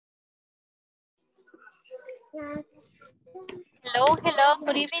Hello, hello,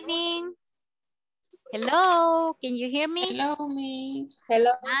 good evening. Hello, can you hear me? Hello, Miss.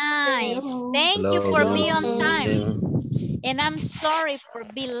 Hello. Nice. Hello. Thank you Hello, for good being on time. evening. And I'm sorry for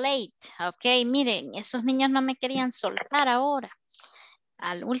being late. Ok, miren, esos niños no me querían soltar ahora.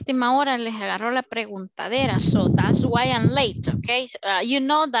 A la última hora les agarró la preguntadera. So that's why I'm late, okay? You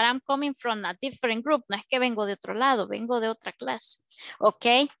know that I'm coming from a different group. No es que vengo de otro lado, vengo de otra clase.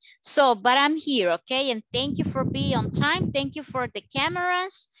 Okay? So, but I'm here, okay? And thank you for being on time. Thank you for the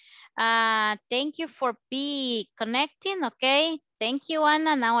cameras. Thank you for connecting, okay? Thank you,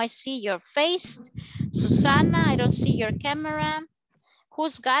 Anna. Now I see your face. Susana, I don't see your camera.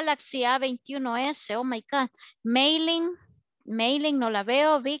 Who's Galaxy A21S? Oh my God. Mailing, no la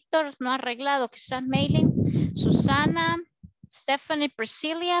veo. Víctor, no ha arreglado. Quizás Mailing. Susana. Stephanie,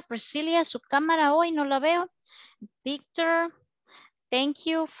 Priscilla, su cámara hoy no la veo. Victor, thank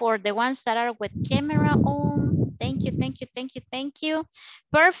you for the ones that are with camera on. Thank you.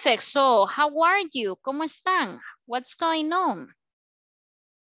 Perfect. So, how are you? ¿Cómo están? What's going on?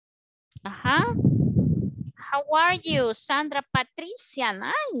 How are you? Sandra Patricia,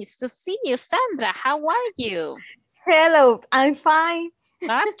 nice to see you. Sandra, how are you? Hello, I'm fine.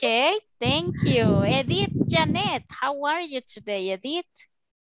 Okay, thank you. Edith Janet, how are you today, Edith?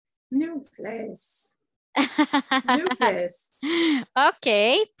 Nucleus. Nucleus.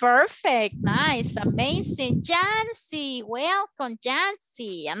 Okay, perfect, nice, amazing. Jancy, welcome,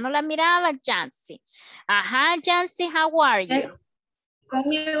 Jancy. Ya no la miraba, Jancy. Jancy, how are you?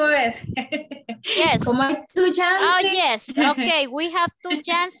 Conmigo es. Yes. Como hay two chances. Oh, yes. Okay, we have two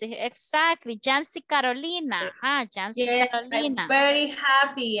Jancy. Exactly. Jancy Carolina. Jancy Yes, Carolina. I'm very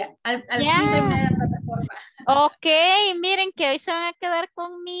happy. Al fin Yeah. terminé la plataforma. Ok, miren que hoy se van a quedar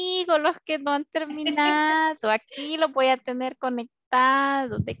conmigo los que no han terminado. Aquí los voy a tener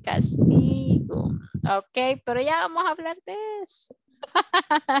conectados de castigo. Ok, pero ya vamos a hablar de eso.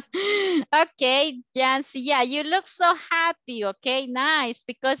 Okay, Jancy, yeah, you look so happy, okay, nice,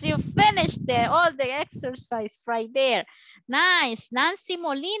 because you finished all the exercise right there. Nice, Nancy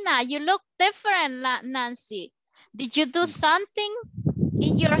Molina, you look different, Nancy. Did you do something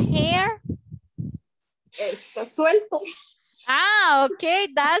in your hair? Está suelto. Okay,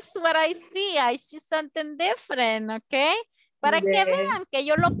 that's what I see. I see something different, okay? Para que vean que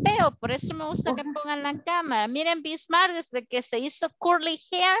yo lo veo, por eso me gusta que pongan la cámara. Miren, Bismarck, desde que se hizo curly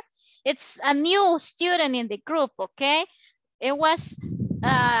hair, it's a new student in the group, okay? It was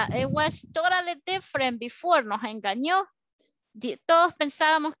totally different before, nos engañó. Todos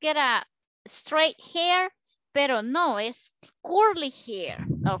pensábamos que era straight hair, pero no, es curly hair,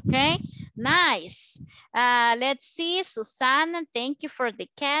 okay? Nice. Let's see, Susanna, thank you for the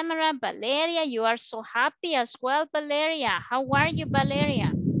camera. Valeria, you are so happy as well, Valeria. How are you,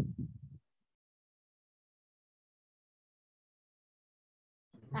 Valeria?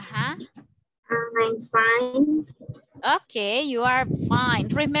 I'm fine. Okay, you are fine.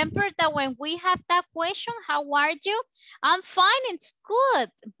 Remember that when we have that question, how are you? I'm fine, it's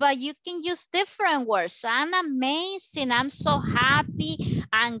good, but you can use different words. I'm amazing, I'm so happy,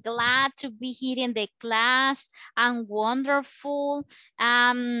 I'm glad to be here in the class, I'm wonderful,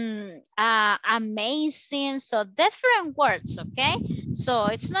 amazing, so different words, okay? So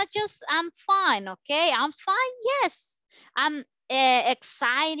it's not just I'm fine, okay? I'm fine, yes. I'm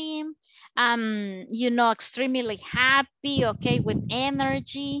exciting, you know, extremely happy, okay, with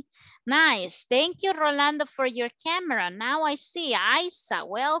energy. Nice. Thank you, Rolando, for your camera. Now I see Isa.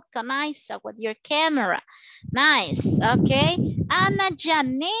 Welcome, Isa, with your camera. Nice. Okay. Ana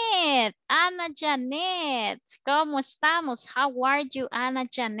Janet. Ana Janet. ¿Cómo estamos? How are you, Ana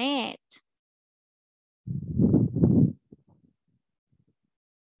Janet?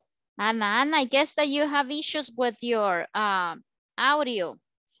 Ana, I guess that you have issues with your audio.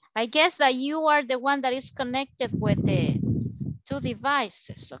 I guess that you are the one that is connected with the two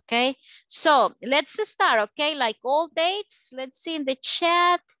devices, okay? So let's start, okay? Like all dates, let's see in the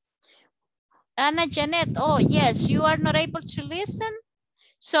chat. Anna Janet, oh yes, you are not able to listen.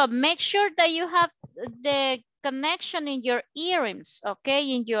 So make sure that you have the connection in your earrings,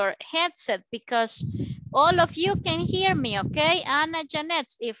 okay? In your headset, because all of you can hear me, okay? Anna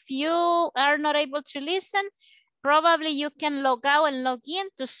Janet, if you are not able to listen, probably you can log out and log in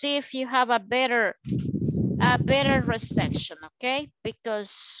to see if you have a better reception, okay?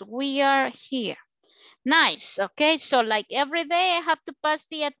 Because we are here. Nice, okay? So like every day I have to pass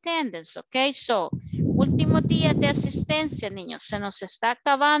the attendance, okay? So últimos días de asistencia, niños, se nos está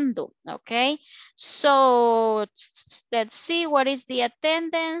acabando, okay? So let's see what is the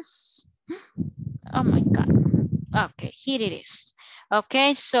attendance. Oh my God. Okay, here it is.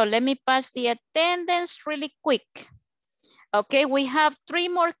 Okay, so let me pass the attendance really quick. Okay, we have 3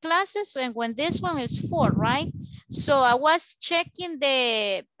 more classes, and when this one is 4, right? So I was checking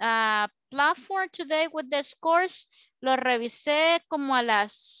the platform today with the scores. Lo revisé como a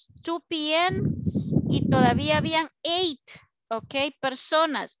las 2 p.m. y todavía habían 8, okay,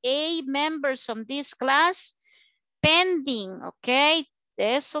 personas, 8 members of this class pending, okay.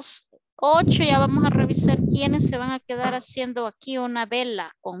 De esos 8 ya vamos a revisar quiénes se van a quedar haciendo aquí una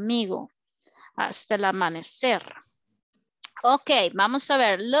vela conmigo hasta el amanecer. Okay, vamos a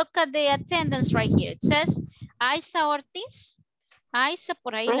ver. Look at the attendance right here. It says Aiza Ortiz. Aiza,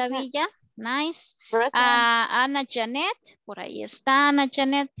 por ahí la vi ya. Nice. Ana Janet, por ahí está Ana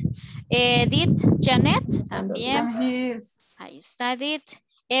Janet. Edith Janet, también. I'm here. Ahí está Edith.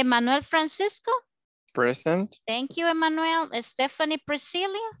 Emanuel Francisco. Present. Thank you, Emanuel. Stephanie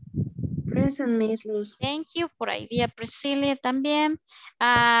Priscilla. Present, Miss Luz. Thank you. Por ahí vi a Priscilla también.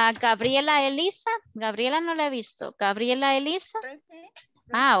 Gabriela Elisa. Gabriela no la he visto. Gabriela Elisa.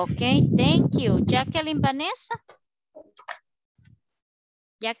 Ok. Thank you. Jacqueline Vanessa.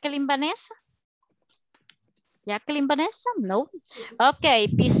 Jacqueline Vanessa. Jacqueline Vanessa. No. Ok.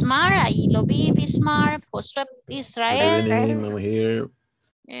 Bismar. Ahí lo vi. Bismar. Josué Israel. Good evening, I'm here.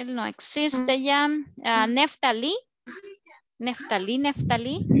 Él no existe ya. Neftali. Neftali.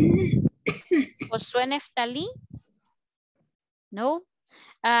 Josué Neftali. No.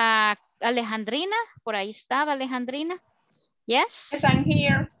 Alejandrina. Por ahí estaba Alejandrina. Yes. Yes, I'm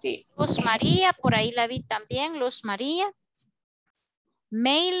here. Sí. Luz María. Por ahí la vi también. Luz María.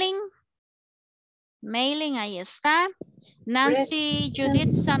 Mailing. Mailing. Ahí está. Nancy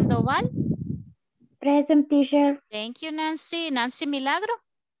Judith Sandoval. Present, teacher. Thank you, Nancy. Nancy Milagro.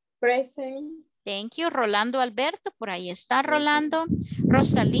 Present. Thank you. Rolando Alberto. Por ahí está Rolando.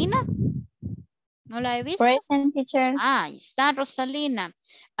 Rosalina. No la he visto. Present, teacher. Ahí está Rosalina.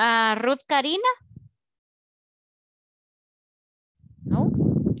 Ruth Karina. No.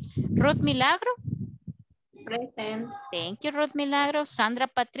 Ruth Milagro. Present. Thank you, Ruth Milagro. Sandra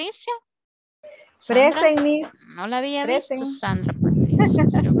Patricia. Sandra. Present, Miss. No la había Present. visto, Sandra Patricia.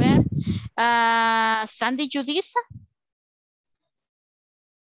 Quiero ver. Sandy Judisa.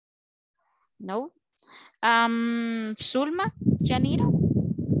 No. Zulma Yanira.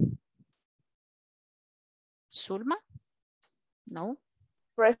 Zulma. No.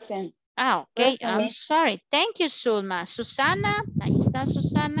 Present. Okay. Present, I'm Miss. sorry. Thank you, Zulma. Susana. Ahí está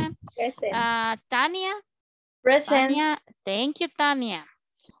Susana. Present. Tania. Present. Tania. Thank you, Tania.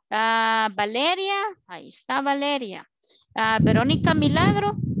 Valeria. Ahí está Valeria. Verónica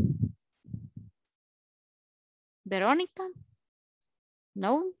Milagro. Verónica.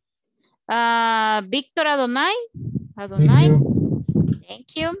 No. Víctor Adonai. Adonai.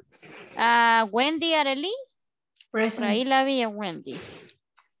 Thank you. Wendy Arely. Por ahí la vi a Wendy.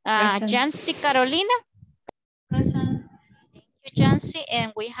 Jancy Carolina. Present. Thank you, Jancy.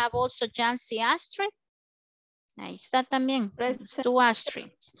 And we have also Jancy Astrid. Ahí está también. Two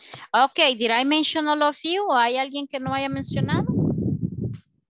Astrid. Okay, did I mention all of you? ¿O hay alguien que no haya mencionado?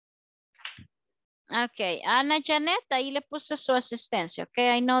 Okay, Ana Janet, ahí le puse su asistencia. Okay,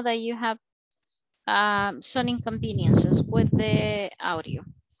 I know that you have some inconveniences with the audio.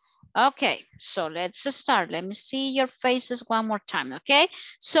 Okay, so let's start. Let me see your faces one more time, okay?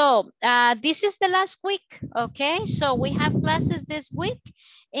 So this is the last week, okay? So we have classes this week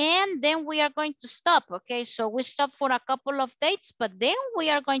and then we are going to stop, okay? So we stop for a couple of dates, but then we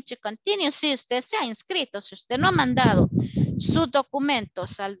are going to continue. Si usted se ha inscrito, si usted no ha mandado sus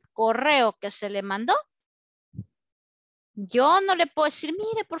documentos al correo que se le mandó, yo no le puedo decir,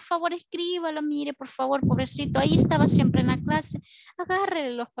 mire, por favor, escríbalo, mire, por favor, pobrecito, ahí estaba siempre en la clase,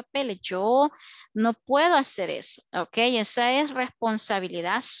 agárrele los papeles. Yo no puedo hacer eso, ¿ok? Esa es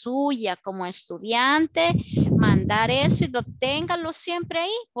responsabilidad suya como estudiante, mandar eso y téngalo siempre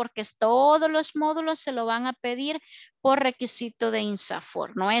ahí, porque todos los módulos se lo van a pedir por requisito de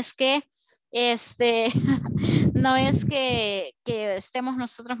INSAFORP. No es que no es que estemos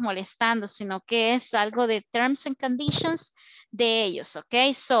nosotros molestando, sino que es algo de terms and conditions de ellos,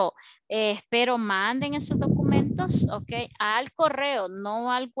 ¿ok? So, espero manden esos documentos, ¿ok? Al correo, no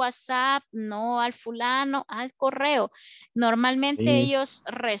al WhatsApp, no al fulano, al correo. Normalmente ellos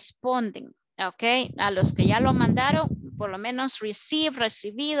responden, ¿ok? A los que ya lo mandaron, por lo menos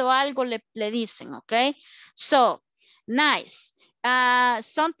recibido algo le dicen, ¿ok? So, nice.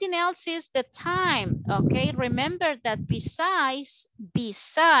 Something else is the time, okay? Remember that besides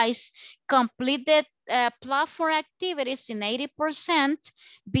completed platform activities in 80%,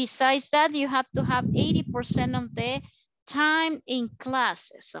 besides that, you have to have 80% of the time in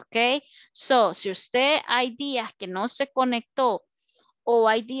classes, okay? So, si usted hay días que no se conectó o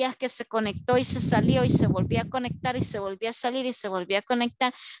hay días que se conectó y se salió y se volvió a conectar y se volvió a salir y se volvió a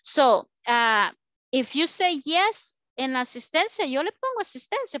conectar. So, if you say yes, en la asistencia, yo le pongo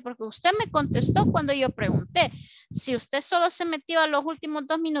asistencia porque usted me contestó cuando yo pregunté. Si usted solo se metió a los últimos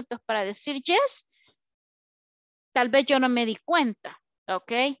 2 minutos para decir yes, tal vez yo no me di cuenta.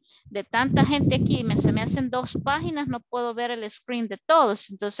 ¿Ok? De tanta gente aquí, se me hacen 2 páginas, no puedo ver el screen de todos.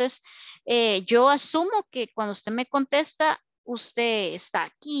 Entonces, yo asumo que cuando usted me contesta, usted está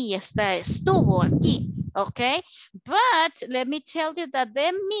aquí, estuvo aquí, ¿ok? But let me tell you that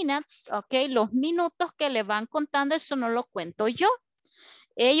the minutes, ¿ok? Los minutos que le van contando, eso no lo cuento yo.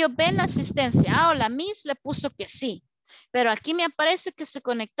 Ellos ven la asistencia. La Miss le puso que sí. Pero aquí me aparece que se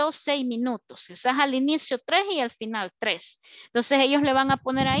conectó 6 minutos. Quizás al inicio 3 y al final 3. Entonces ellos le van a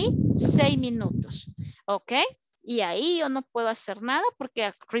poner ahí 6 minutos. ¿Ok? Y ahí yo no puedo hacer nada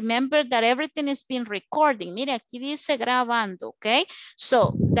porque remember that everything is being recording. Mire, aquí dice grabando. ¿Ok?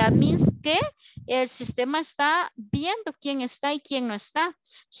 So, that means que el sistema está viendo quién está y quién no está.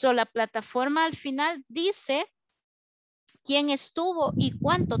 So, la plataforma al final dice quién estuvo y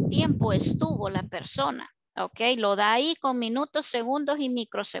cuánto tiempo estuvo la persona. Ok, lo da ahí con minutos, segundos y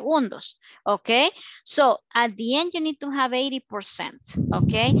microsegundos. Ok, so at the end you need to have 80%.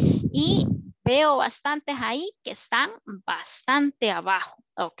 Ok, y veo bastantes ahí que están bastante abajo.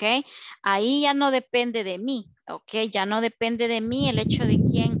 Ok, ahí ya no depende de mí. Ok, ya no depende de mí el hecho de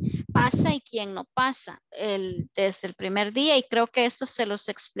quién pasa y quién no pasa desde el primer día. Y creo que esto se los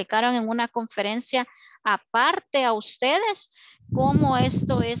explicaron en una conferencia aparte a ustedes cómo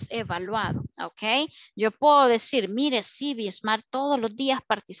esto es evaluado, ¿ok? Yo puedo decir, mire, sí, Bismarck todos los días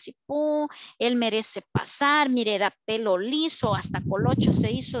participó, él merece pasar, mire, era pelo liso, hasta colocho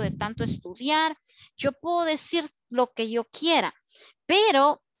se hizo de tanto estudiar. Yo puedo decir lo que yo quiera,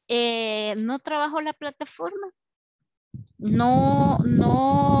 pero no trabajo la plataforma. No,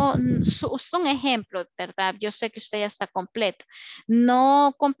 es un ejemplo, ¿verdad? Yo sé que usted ya está completo.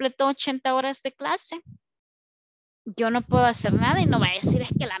 No completó 80 horas de clase. Yo no puedo hacer nada y no va a decir es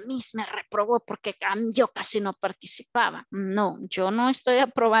que la misma reprobó porque yo casi no participaba. No, yo no estoy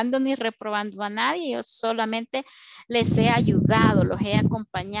aprobando ni reprobando a nadie. Yo solamente les he ayudado, los he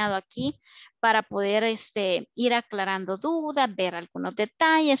acompañado aquí para poder ir aclarando dudas, ver algunos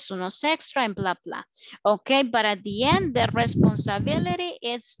detalles, unos extra and bla, bla. Okay, but at the end, the responsibility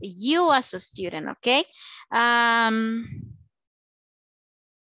is you as a student, okay?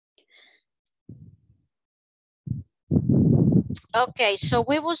 Okay, so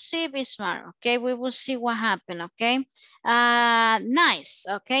we will see Bismarck. Okay, we will see what happened. Okay, nice.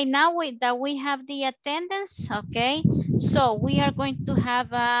 Okay, now that we have the attendance. Okay, so we are going to have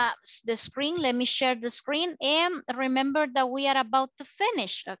the screen. Let me share the screen and remember that we are about to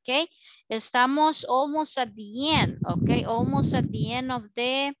finish. Okay, estamos almost at the end. Okay, almost at the end of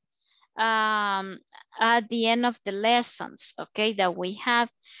the lessons, okay, that we have.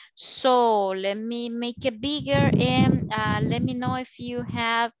 So let me make it bigger and let me know if you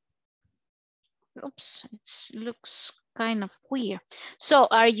have, oops, it looks kind of weird. So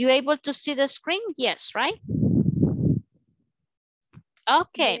are you able to see the screen? Yes, right?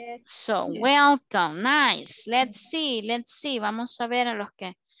 Okay, Yes. so Yes. welcome, nice. Let's see, vamos a ver a los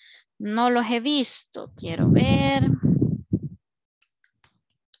que no los he visto, quiero ver.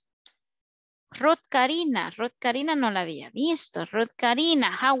 Ruth Karina no la había visto. Ruth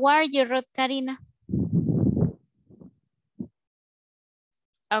Karina, how are you, Ruth Karina?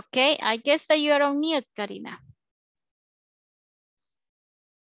 Okay, I guess that you are on mute, Karina.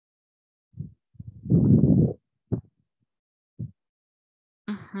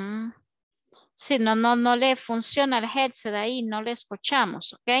 Sí, no le funciona el headset ahí, no le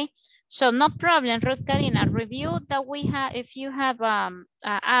escuchamos, okay? So no problem, Ruth Karina. Review that we have, if you have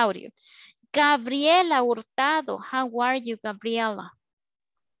audio. Gabriela Hurtado, how are you, Gabriela?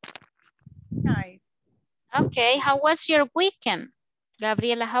 Nice. Okay, how was your weekend?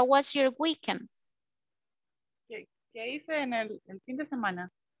 Gabriela, how was your weekend? ¿Qué hice en el fin de semana?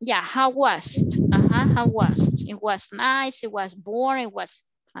 Yeah, how was it? How was it? It was nice, it was boring, it was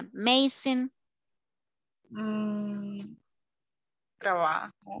amazing.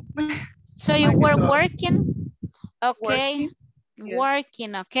 Trabajo. So you were working? Okay. Working, yes.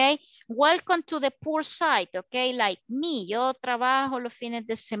 Working, okay. Welcome to the poor side, okay. Like me, yo trabajo los fines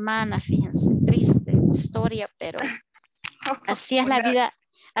de semana, fíjense, triste historia, pero así es la vida,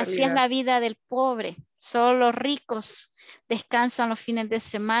 así es la vida del pobre. Solo los ricos descansan los fines de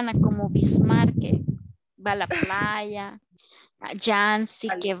semana como Bismarck, que va a la playa, Jancy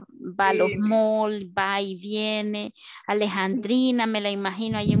que va a los malls, va y viene. Alejandrina, me la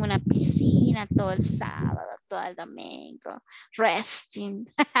imagino ahí en una piscina todo el sábado, todo el domingo, resting.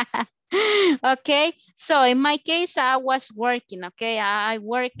 Okay, so in my case, I was working, okay? I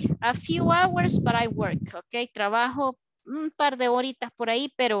work a few hours, but I work, okay? Trabajo un par de horitas por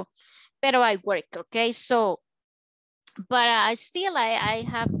ahí, pero I work, okay? So, but I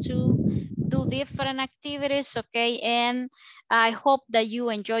have to do different activities, okay? And I hope that you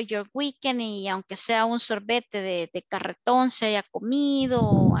enjoy your weekend y aunque sea un sorbete de carretón se haya comido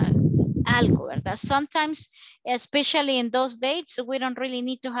o algo, ¿verdad? Sometimes, especially in those dates, we don't really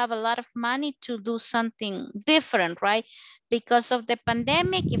need to have a lot of money to do something different, right? Because of the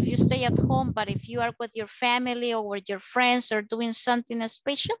pandemic, if you stay at home, but if you are with your family or with your friends or doing something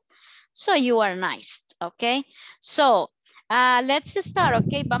special, so you are nice, okay? So, let's start,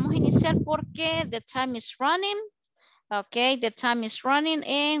 okay? Vamos a iniciar porque the time is running, okay? The time is running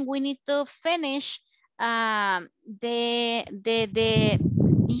and we need to finish the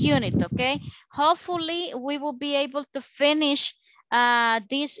unit, okay? Hopefully, we will be able to finish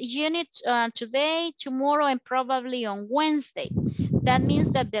this unit today, tomorrow, and probably on Wednesday. That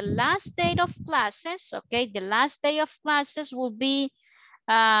means that the last day of classes, okay? The last day of classes will be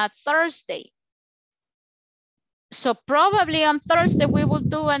Thursday. So probably on Thursday we will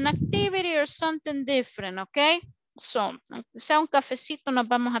do an activity or something different, okay? So, aunque sea un cafecito, nos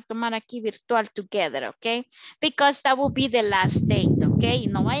vamos a tomar aquí virtual together, okay? Because that will be the last date, okay?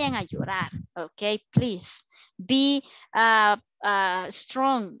 No vayan a llorar, okay? Please be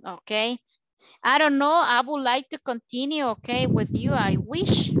strong, okay? I don't know, I would like to continue, okay, with you. I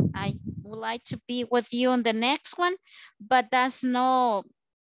wish I would like to be with you on the next one, but that's no,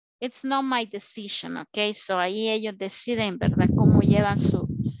 it's not my decision, okay? So ahí ellos deciden, ¿verdad? Cómo llevan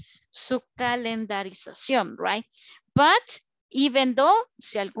su calendarización, right? But even though,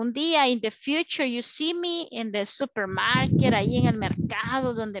 si algún día in the future you see me in the supermarket, ahí en el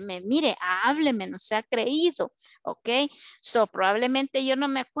mercado, donde me mire, hábleme, no sea creído, ¿ok? So probablemente yo no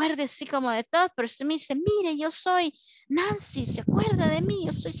me acuerde así como de todo, pero usted me dice, mire, yo soy Nancy, ¿se acuerda de mí?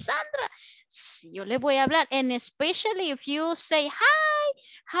 Yo soy Sandra. Sí, yo le voy a hablar, and especially if you say, hi,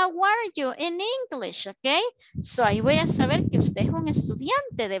 how are you in English, ¿ok? So ahí voy a saber que usted es un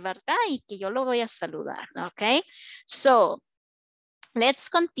estudiante de verdad y que yo lo voy a saludar, ¿ok? So, let's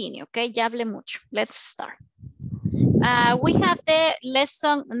continue, okay? Ya hablé mucho. Let's start. We have the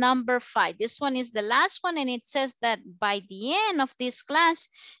lesson number 5. This one is the last one, and it says that by the end of this class,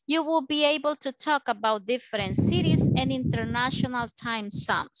 you will be able to talk about different cities and international time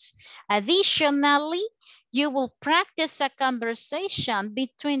zones. Additionally, you will practice a conversation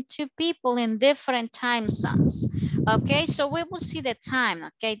between two people in different time zones. Okay, so we will see the time.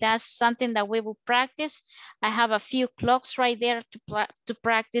 Okay, that's something that we will practice. I have a few clocks right there to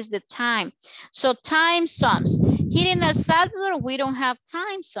practice the time. So time zones. Here in El Salvador, we don't have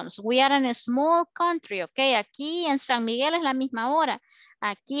time zones. We are in a small country, okay? Aquí en San Miguel es la misma hora.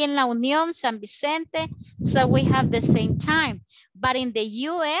 Aquí en La Unión, San Vicente, so we have the same time. But in the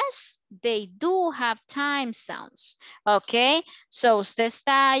US, they do have time zones, okay? So usted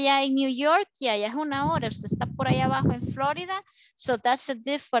está allá en New York y allá es una hora. Usted está por allá abajo en Florida, so that's a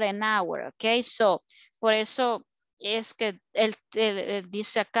different hour, okay? So por eso es que él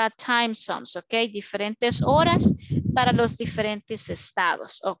dice acá time zones, okay? Diferentes horas para los diferentes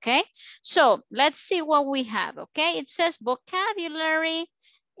estados, okay? So let's see what we have, okay? It says vocabulary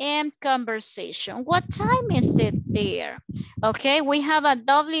and conversation. What time is it there? Okay, we have a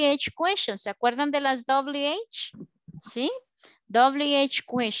WH question. ¿Se acuerdan de las WH? ¿Sí? WH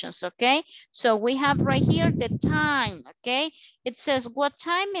questions, okay? So we have right here the time, okay? It says, what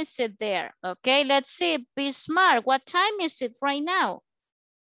time is it there? Okay, let's see, be smart. What time is it right now?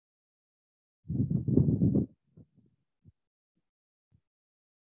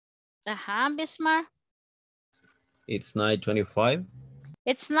 Be smart. It's 9:25.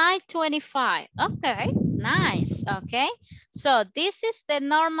 It's 9:25. Okay, nice. Okay, so this is the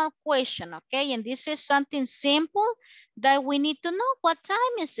normal question. Okay, and this is something simple that we need to know. What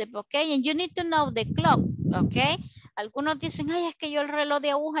time is it? Okay, and you need to know the clock. Okay, algunos dicen, ay, es que yo el reloj de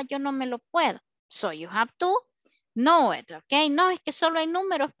aguja yo no me lo puedo. So you have to know it. Okay, no, es que solo hay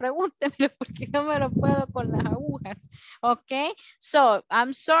números. Pregúntenme porque no me lo puedo con las agujas. Okay, so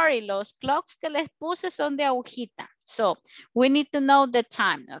I'm sorry, los clocks que les puse son de agujita. So we need to know the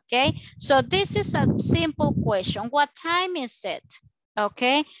time, okay? So this is a simple question. What time is it?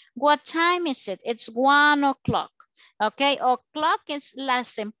 Okay, what time is it? It's 1 o'clock. Okay, o'clock is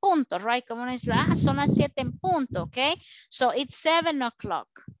las en punto, right? Como uno dice, son las 7 en punto, okay? So it's 7 o'clock.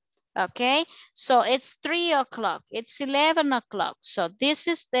 Okay, so it's 3 o'clock, it's 11 o'clock. So this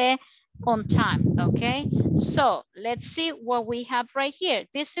is the on time, okay? So let's see what we have right here.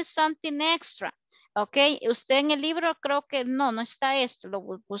 This is something extra, okay? Usted en el libro creo que no está esto.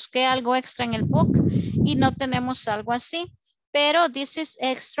 Lo busqué algo extra en el book y no tenemos algo así. Pero this is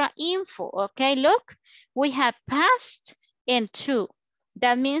extra info, okay? Look, we have past and to.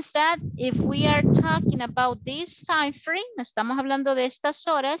 That means that if we are talking about this time frame, estamos hablando de estas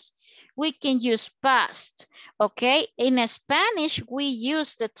horas, we can use past, okay? In Spanish, we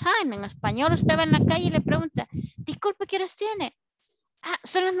use the time. En español, usted va en la calle y le pregunta, disculpe, ¿qué horas tiene? Ah,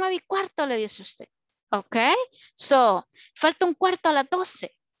 son las 9:15, le dice usted. Okay? So, falta un cuarto a las 12.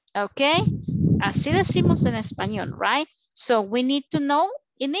 Okay? Así decimos en español, right? So, we need to know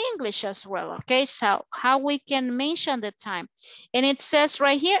in English as well, okay? So, how we can mention the time. And it says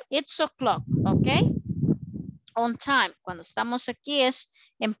right here, it's o'clock, okay? On time. Cuando estamos aquí es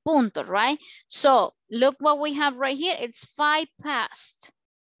en punto, right? So, look what we have right here. It's 5 past,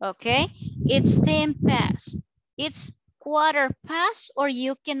 okay? It's 10 past. It's quarter past, or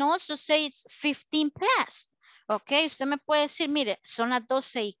you can also say it's 15 past, okay? Usted me puede decir, mire, son las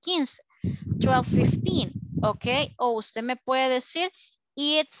 12:15, 12:15, okay? O usted me puede decir,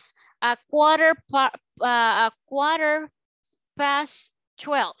 it's a quarter past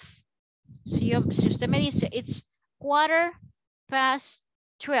 12. Si usted me dice, it's quarter past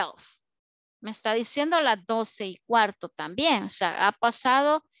 12, me está diciendo las 12:15 también. O sea, ha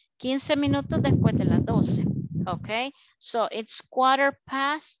pasado 15 minutos después de las 12. Okay, so it's quarter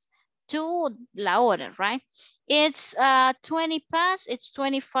past 2 la hora, right? It's 20 past, it's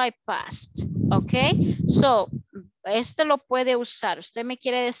 25 past. Okay, so este lo puede usar. Usted me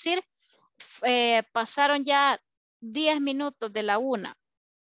quiere decir, pasaron ya 10 minutos de la 1.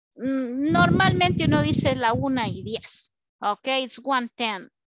 Normalmente uno dice la 1:10. Okay, it's 1:10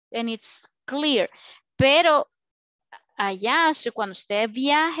 and it's clear. Pero allá, cuando usted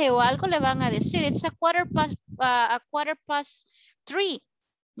viaje o algo, le van a decir, it's a quarter past 3.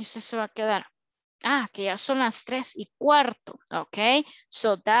 Y usted se va a quedar, que ya son las 3:15. Okay,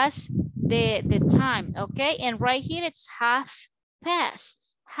 so that's the time. Okay, and right here it's half past,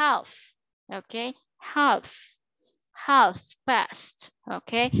 half. Okay, half past,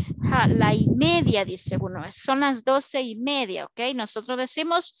 okay, la y media dice uno, son las 12:30, okay, nosotros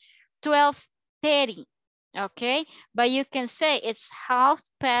decimos 12:30, okay, but you can say it's half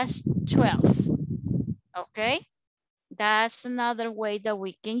past 12, okay, that's another way that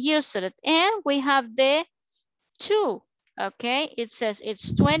we can use it. And we have the 2, okay, it says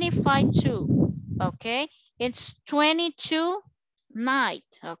it's 25:02, okay, it's 22 night,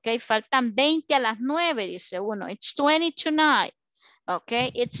 okay, faltan 20 a las 9, dice uno, it's 22 night,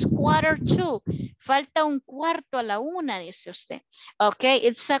 okay, it's 1:45, falta un cuarto a la 1, dice usted, okay,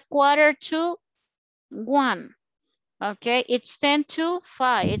 it's a 1:45, okay, it's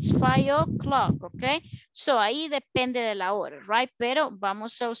 10:05, it's 5 o'clock, okay, so ahí depende de la hora, right, pero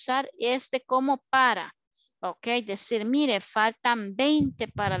vamos a usar este como para, okay, decir, mire, faltan 20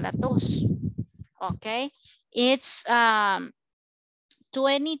 para las 2, okay, it's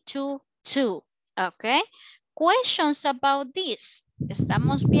 22:02, okay. Questions about this.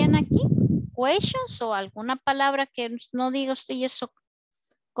 ¿Estamos bien aquí? Questions o alguna palabra que no diga usted y eso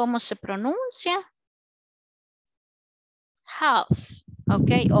cómo se pronuncia? Half,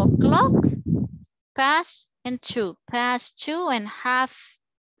 okay. O'clock, past and 2. Past 2 and half,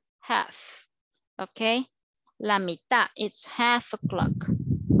 okay. La mitad, it's half o'clock.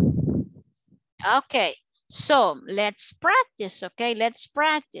 Okay. So let's practice, okay? Let's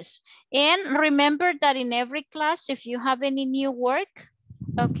practice. And remember that in every class, if you have any new work,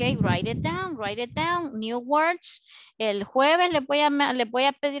 okay, write it down, new words. El jueves les voy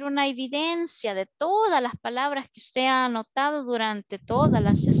a pedir una evidencia de todas las palabras que usted ha anotado durante todas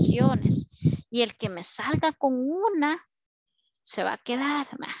las sesiones. Y el que me salga con una, se va a quedar,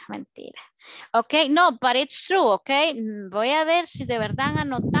 mentira. Ok, no, but it's true, ok. Voy a ver si de verdad han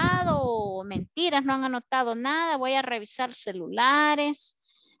anotado o mentiras, no han anotado nada. Voy a revisar celulares,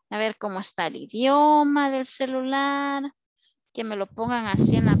 a ver cómo está el idioma del celular. Que me lo pongan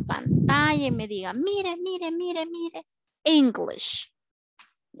así en la pantalla y me digan, mire, English.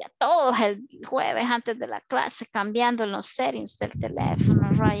 Ya todos el jueves antes de la clase cambiando los settings del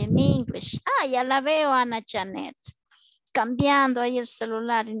teléfono, right, en English. Ya la veo, Ana Janet. Cambiando ahí el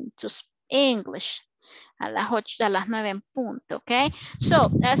celular into English a las 8, a las 9 en punto, okay?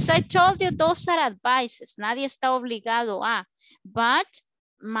 So, as I told you, those are advices. Nadie está obligado a. But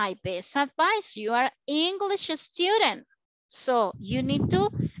my best advice, you are English student. So, you need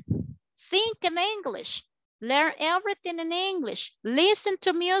to think in English. Learn everything in English. Listen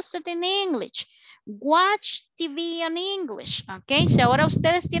to music in English. Watch TV in English. Ok, si ahora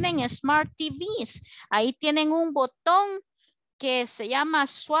ustedes tienen Smart TVs, ahí tienen un botón que se llama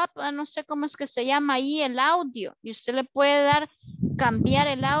swap, no sé cómo es que se llama ahí el audio. Y usted le puede dar, cambiar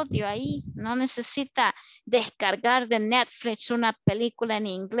el audio ahí. No necesita descargar de Netflix una película en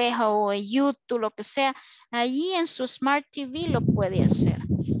inglés o en YouTube, lo que sea. Allí en su Smart TV lo puede hacer.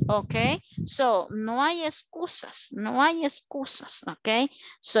 Ok, so no hay excusas, no hay excusas. Ok,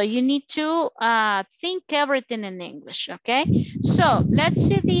 so you need to think everything in English. Ok, so let's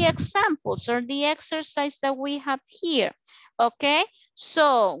see the examples or the exercise that we have here. Okay,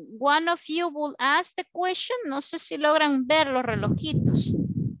 so one of you will ask the question. No sé si logran ver los relojitos.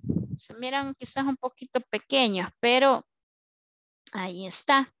 Se miran quizás un poquito pequeños, pero ahí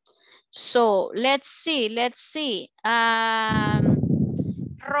está. So let's see, let's see.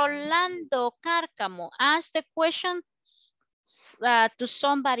 Rolando Cárcamo, ask the question to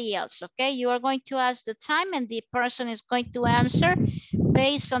somebody else, okay? You are going to ask the time and the person is going to answer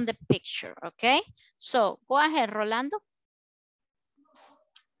based on the picture, okay? So go ahead, Rolando.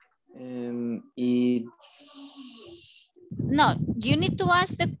 No, you need to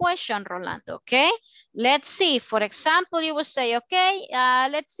ask the question, Rolando, okay? Let's see. For example, you will say, okay,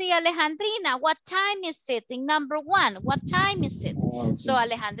 let's see, Alejandrina, what time is it in number 1? What time is it? Okay. So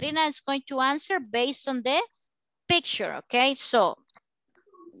Alejandrina is going to answer based on the picture, okay? So,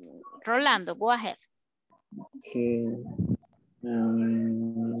 Rolando, go ahead. Okay.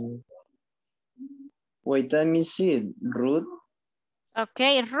 What time is it, Ruth?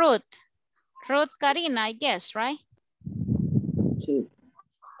 Okay, Ruth. Ruth Karina, I guess, right? Sí.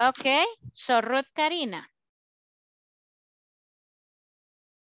 Okay, so Ruth Karina.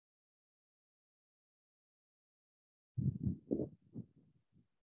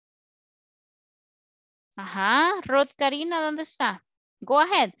 Ajá, Ruth Karina, ¿dónde está? Go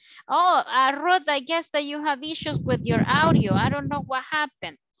ahead. Oh, Ruth, I guess that you have issues with your audio. I don't know what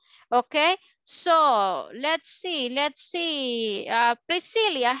happened. Okay, so let's see.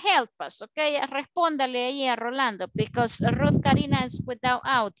 Priscilla, help us, okay? Respóndale ahí a Rolando because Ruth Karina is without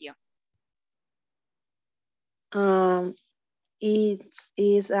audio. It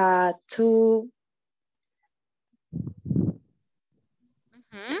is 2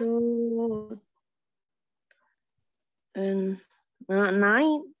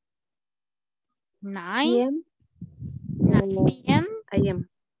 9 9 p.m. AM.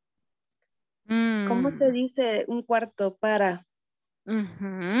 ¿Cómo se dice un cuarto para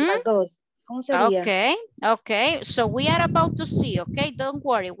las 2? ¿Cómo sería? Okay. So we are about to see, okay? Don't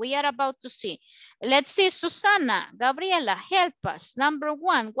worry, we are about to see. Let's see, Susana, Gabriela, help us. Number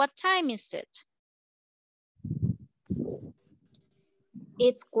 1, what time is it?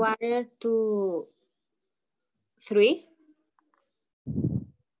 It's 2:45.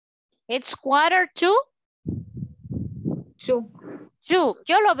 It's 1:45. 2.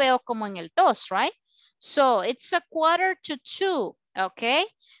 Yo lo veo como en el 2, right? So it's 1:45, okay?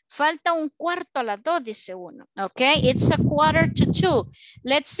 Falta un cuarto a las 2, dice uno, okay? It's 1:45.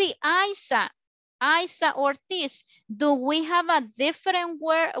 Let's see, Isa Ortiz, do we have a different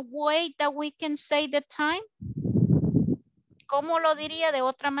way that we can say the time? ¿Cómo lo diría de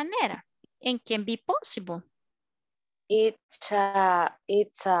otra manera? It can be possible. It's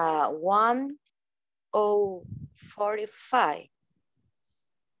 1:45.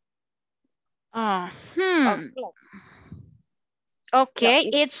 Okay,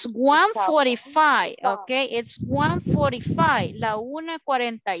 No, it's 1:45. Okay, it's 1:45. La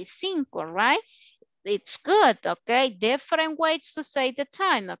 1:45, right? It's good, okay? Different ways to say the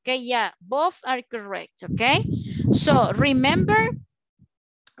time, okay? Yeah, both are correct, okay? So remember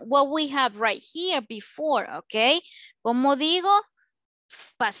what we have right here before, okay? Como digo,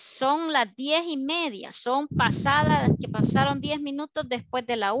 son las 10:30, son que pasaron 10 minutos después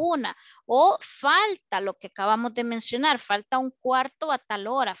de la 1, o falta lo que acabamos de mencionar, falta un cuarto a tal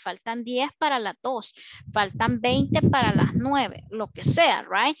hora, faltan 10 para las 2, faltan 20 para las 9, lo que sea,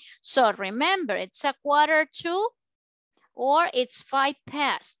 right? So remember, it's 1:45 or it's 5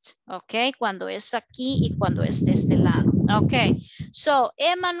 past, okay? Cuando es aquí y cuando es de este lado, okay? So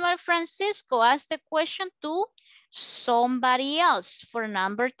Emmanuel Francisco, ask the question to somebody else for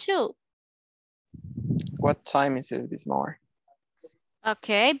number 2. What time is it, Bismarck?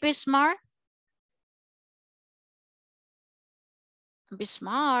 Okay, Bismarck.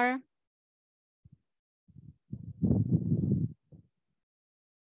 Bismarck.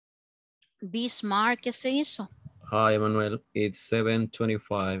 Bismarck, ¿qué se hizo? Hi, Emmanuel. It's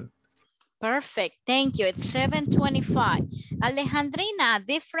 7:25. Perfect. Thank you. It's 7:25. Alejandrina, a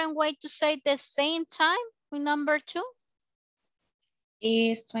different way to say the same time? with number 2?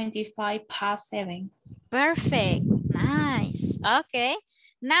 Is 25 past 7. Perfect. Nice. Okay.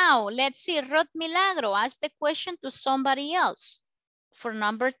 Now, let's see. Rod Milagro, ask the question to somebody else for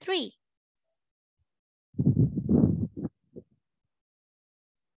number 3.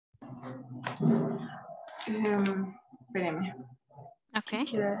 Espérame. Okay.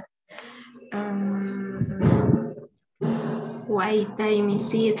 What time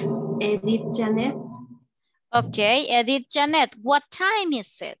is it, Edith Janet? Okay, Edith Janet, what time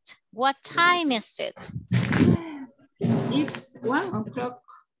is it? What time is it? It's 1 o'clock.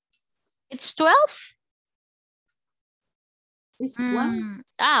 It's 12? It's 1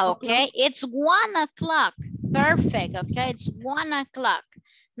 okay. o'clock. It's 1 o'clock. Perfect. Okay, it's 1 o'clock.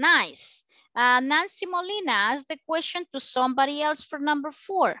 Nice. Nancy Molina, ask the question to somebody else for number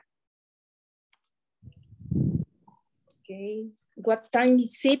 4. Okay. What time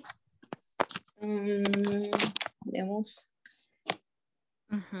is it? Veamos.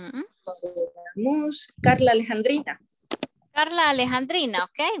 Veamos. Carla Alejandrina. Carla Alejandrina,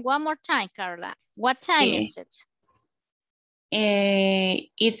 okay? One more time, Carla. What time is it?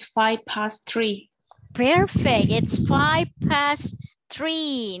 It's 5 past 3. Perfect. It's 5 past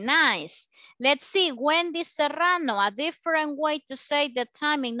 3. Nice. Let's see. Wendy Serrano, a different way to say the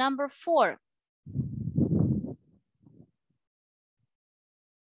timing, number 4.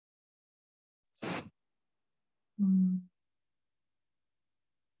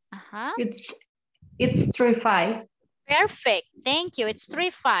 It's 3:05. Perfect. Thank you. It's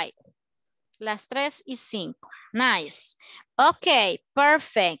 3:05. Las 3:05. Nice. Okay.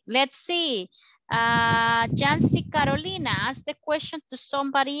 Perfect. Let's see. Jancy Carolina, ask the question to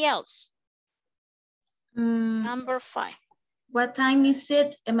somebody else. Number 5. What time is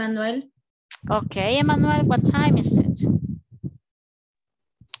it, Emmanuel? Okay, Emmanuel, what time is it?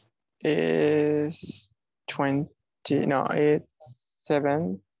 It's 20, no, it's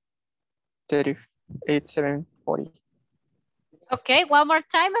 7:30, it's 7:40. Okay, one more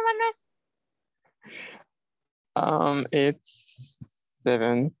time, Emmanuel. It's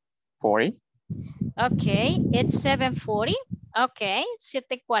 7:40. Okay, it's 7:40. Okay,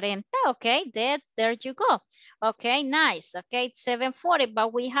 7:40. Okay, there you go. Okay, nice. Okay, it's 7:40,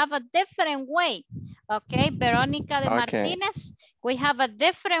 but we have a different way. Okay, Veronica de Martinez, we have a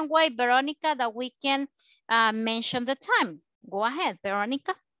different way, Veronica, that we can mention the time. Go ahead,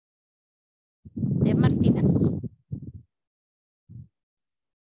 Veronica de Martinez.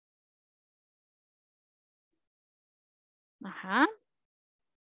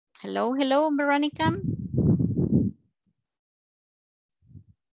 Hello, hello, Veronica.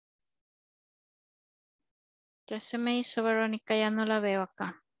 ¿Qué se me hizo, Verónica? Ya no la veo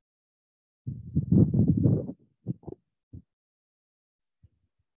acá.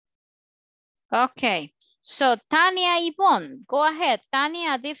 Okay, so Tania Yvonne, go ahead.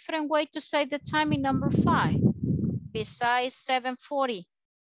 Tania, a different way to say the time in number 5 besides 7:40.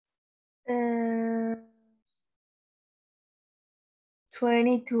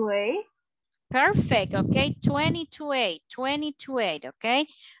 20 to 8. Perfect, okay, 20 to 8, 20 to 8, okay.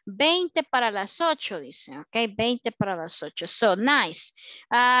 20 para las 8, dice, okay, 20 para las 8. So, nice.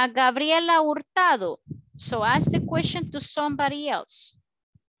 Gabriela Hurtado, so ask the question to somebody else.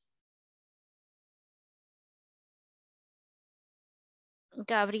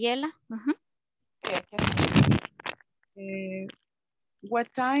 Gabriela.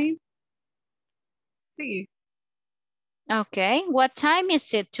 What time? Sí. Okay, what time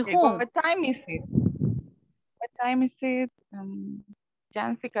is it? To whom? What time is it? What time is it?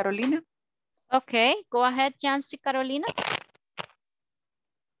 Jancy Carolina. Okay, go ahead, Jancy Carolina.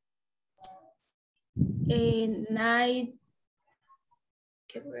 9.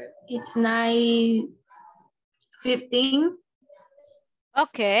 It's 9:15.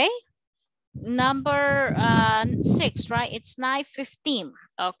 Okay, number 6, right? It's 9:15.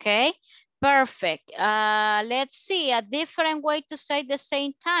 Okay, perfect. Let's see a different way to say the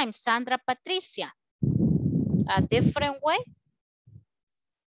same time. Sandra Patricia, a different way.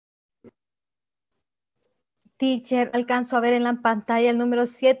 Teacher, alcanzo a ver en la pantalla el número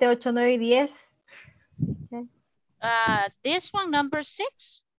 7, 8, 9 y 10. Okay. This one, number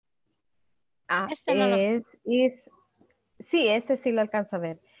 6. Este no sí, ese sí lo alcanzo a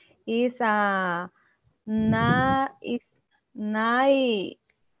ver. Is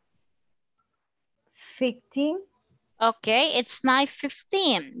 9:15. Okay, it's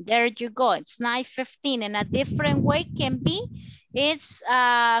 9:15. There you go. It's 9:15. And a different way can be, it's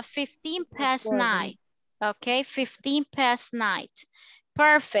 15 past 9. Okay, 15 past 9.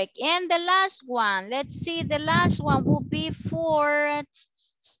 Perfect. And the last one, let's see, the last one will be for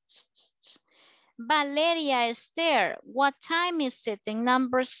Valeria is there. What time is it in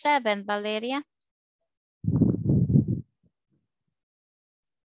number 7, Valeria?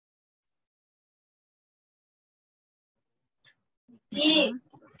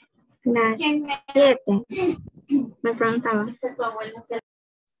 Las 7. Me preguntaba.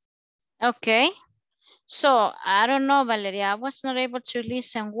 Okay. So, I don't know, Valeria. I was not able to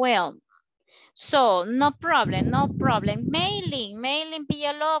listen well. So, no problem, no problem. Mailing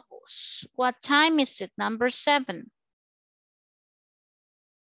Villalobos. What time is it? Number 7.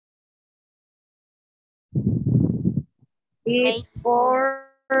 It's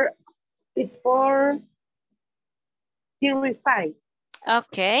 4:35.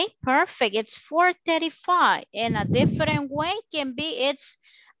 Okay, perfect. It's 4:35. In a different way can be it's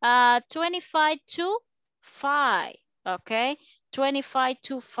 25 to 5. Okay, 25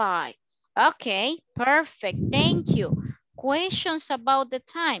 to 5. Okay, perfect. Thank you. Questions about the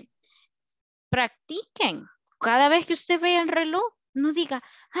time. Practiquen. Cada vez que usted vea el reloj, no diga,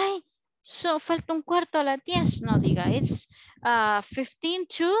 ay, falta un cuarto a las 10. No diga, it's 15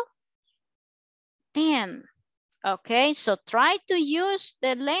 to 10. Okay, so try to use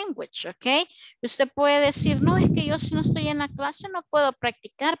the language, okay? Usted puede decir, no, es que yo si no estoy en la clase no puedo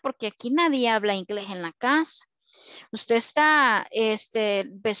practicar porque aquí nadie habla inglés en la casa. Usted está,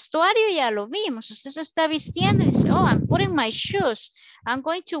 vestuario ya lo vimos. Usted se está vistiendo y dice, oh, I'm putting my shoes. I'm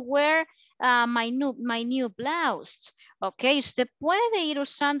going to wear my new blouse. Ok, usted puede ir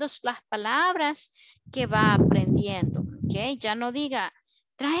usando las palabras que va aprendiendo. Ok, ya no diga,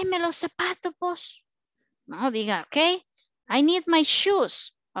 tráeme los zapatos, vos. No, diga, ok, I need my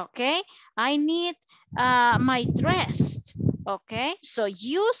shoes. Ok, I need my dress. Ok, so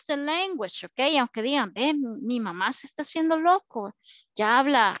use the language, ok, aunque digan, ve, mi mamá se está haciendo loco, ya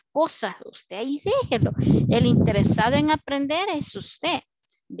habla cosas, usted ahí déjelo. El interesado en aprender es usted.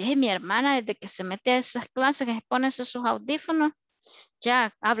 Ve, mi hermana desde que se mete a esas clases, que se pone esos audífonos,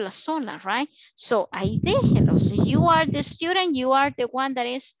 ya habla sola, right? So ahí déjelo. So you are the student, you are the one that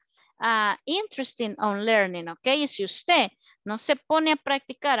is interested on learning, ok, si usted no se pone a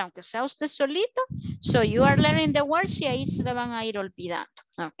practicar, aunque sea usted solito, so you are learning the words y ahí se le van a ir olvidando,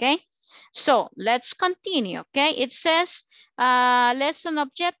 okay? So let's continue, okay? It says lesson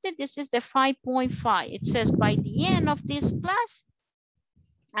objective, this is the 5.5. It says by the end of this class,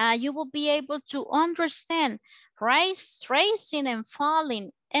 you will be able to understand raising and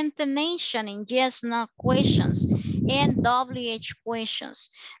falling, intonation in yes, no questions, and WH questions.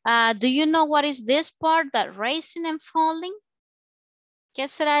 Do you know what is this part, that raising and falling? ¿Qué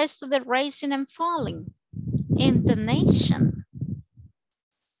será esto de raising and falling? Intonation.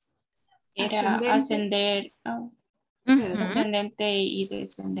 Era ascender, ascendente y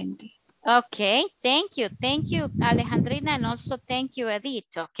descendente. Okay, thank you, Alejandrina, and also thank you,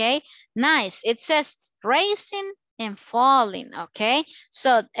 Edith, okay? Nice, it says raising and falling, okay?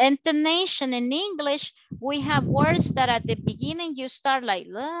 So intonation in English, we have words that at the beginning you start like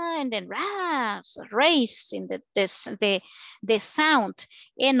and then so raising the sound.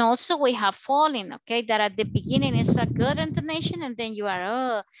 And also we have falling, okay? That at the beginning is a good intonation and then you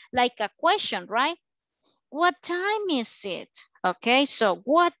are like a question, right? What time is it? Okay, so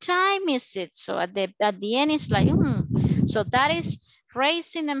what time is it? So at the end it's like, So that is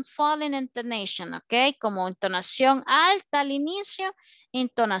raising and falling intonation, okay? Como entonación alta al inicio,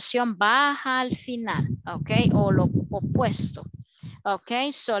 entonación baja al final, okay? O lo opuesto.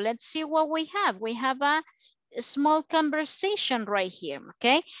 Okay, so let's see what we have. We have a small conversation right here,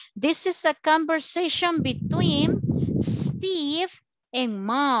 okay? This is a conversation between Steve and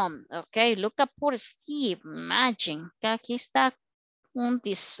mom, okay? Look up for Steve, imagine. Aquí está un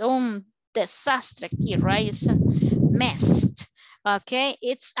desastre aquí, right? It's a mess. Okay,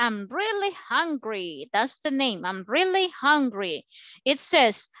 it's I'm really hungry. That's the name, I'm really hungry. It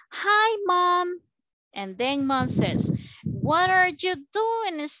says, hi, mom. And then mom says, what are you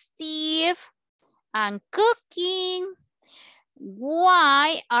doing, Steve? I'm cooking.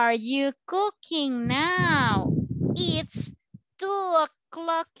 Why are you cooking now? It's 2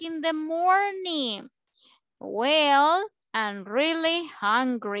 o'clock in the morning. Well, I'm really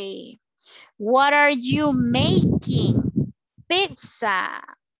hungry. What are you making? Pizza.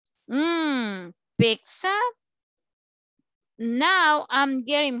 Pizza? Now I'm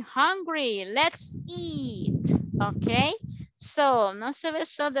getting hungry. Let's eat. Okay? So, no se ve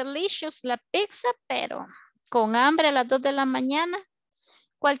so delicious la pizza, pero con hambre a las 2 de la mañana,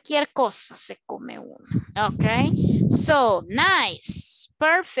 cualquier cosa se come uno. Okay? So, nice.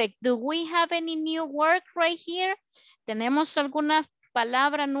 Perfect. Do we have any new word right here? ¿Tenemos alguna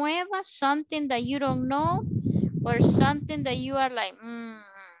palabra nueva? Something that you don't know? Or something that you are like,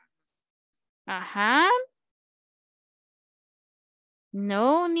 Ajá.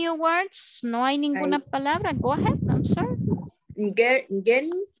 No new words. No hay ninguna palabra. Go ahead. I'm sorry.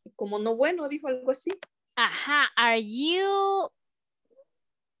 Getting, como no bueno, dijo algo así. Ajá. Are you...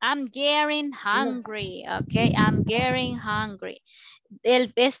 I'm getting hungry. Okay. I'm getting hungry.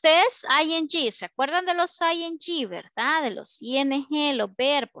 Este es ING. ¿Se acuerdan de los ING, verdad? De los ING, los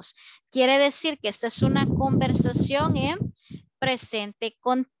verbos. Quiere decir que esta es una conversación en presente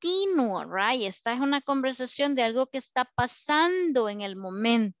continuo, right? Esta es una conversación de algo que está pasando en el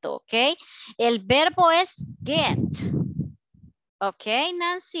momento, ¿ok? El verbo es get. ¿Ok,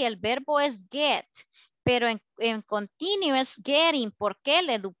 Nancy? El verbo es get. Pero en continuo es getting. ¿Por qué?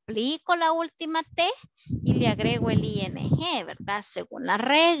 Le duplico la última T y le agrego el ING, ¿verdad? Según la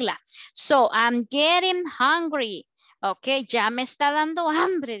regla. So, I'm getting hungry. Ok, ya me está dando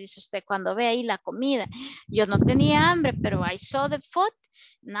hambre, dice usted cuando ve ahí la comida. Yo no tenía hambre, pero I saw the food.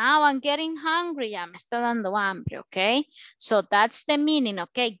 Now I'm getting hungry. Ya me está dando hambre, ok. So that's the meaning,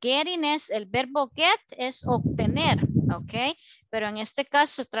 ok. Getting es, el verbo get es obtener, ok. Pero en este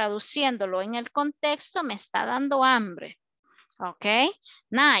caso, traduciéndolo en el contexto, me está dando hambre. Ok,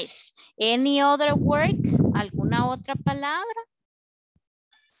 nice. Any other word? ¿Alguna otra palabra?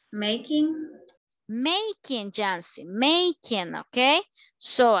 Making. Making, Jancy, making, ok.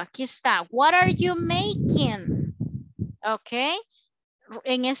 So, aquí está. What are you making? Ok.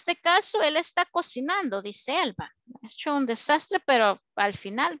 En este caso, él está cocinando, dice Elba. Ha hecho un desastre, pero al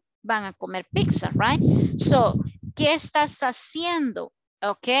final van a comer pizza, right? So, ¿qué estás haciendo?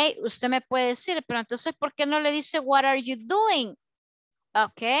 Ok, usted me puede decir, pero entonces, ¿por qué no le dice what are you doing?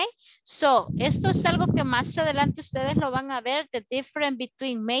 Ok, so, esto es algo que más adelante ustedes lo van a ver, the difference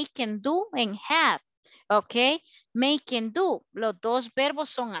between make and do and have. Ok, make and do, los dos verbos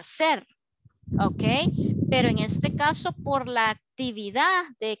son hacer. Ok, pero en este caso por la actividad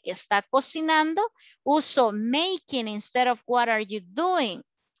de que está cocinando, uso making instead of what are you doing.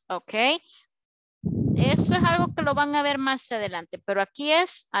 Ok, eso es algo que lo van a ver más adelante, pero aquí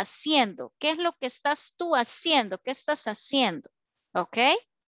es haciendo. ¿Qué es lo que estás tú haciendo? ¿Qué estás haciendo? Ok,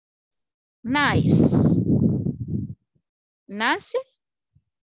 nice. Nancy?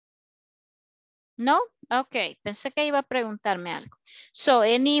 No? Ok, pensé que iba a preguntarme algo. So,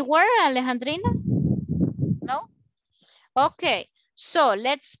 anywhere, Alejandrina? No? Okay, so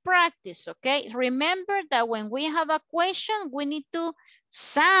let's practice, okay? Remember that when we have a question, we need to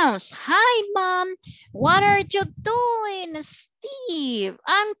sounds. Hi, Mom. What are you doing, Steve?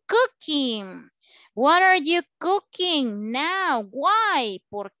 I'm cooking. What are you cooking now? Why?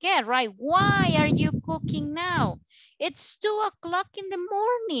 ¿Por qué? Right? Why are you cooking now? It's 2 o'clock in the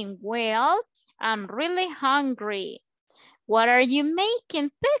morning. Well, I'm really hungry. What are you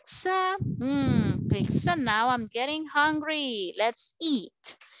making? Pizza. Pizza. Now I'm getting hungry. Let's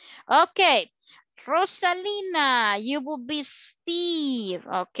eat. Okay. Rosalina, you will be Steve.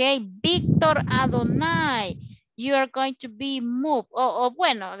 Okay. Victor Adonai, you are going to be moved.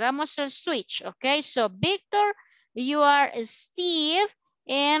 Bueno, hagamos el switch. Okay. So Victor, you are Steve.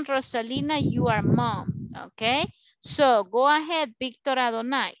 And Rosalina, you are Mom. Okay. So go ahead, Victor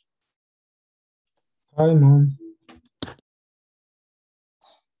Adonai. Hi, Mom.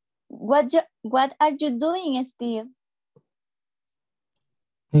 What are you doing, Steve?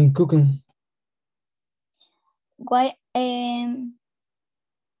 I'm cooking. What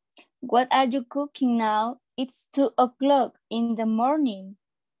are you cooking now? It's 2 o'clock in the morning.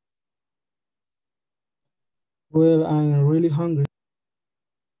 Well, I'm really hungry.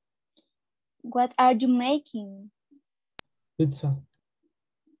 What are you making? Pizza.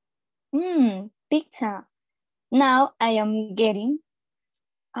 Pizza. Now I am getting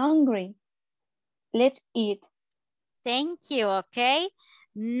hungry. Let's eat. Thank you, okay?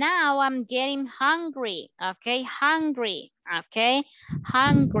 Now I'm getting hungry, okay? Hungry, okay?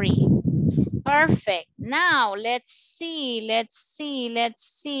 Hungry. Perfect. Now let's see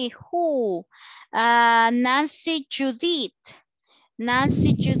who? Nancy Judith.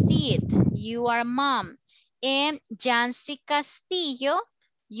 Nancy Judith, you are Mom. And Jancy Castillo,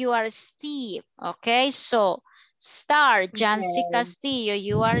 you are Steve, okay? So start, Jancy Castillo,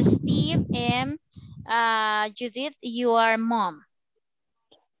 you are Steve, and Judith, you are Mom.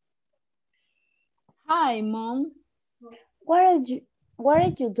 Hi, Mom. What are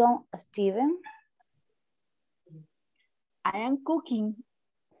you doing, Steven? I am cooking.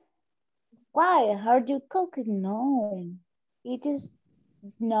 Why are you cooking? No, it is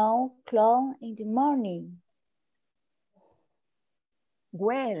no o'clock in the morning.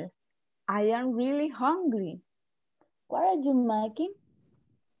 Well, I am really hungry. What are you making?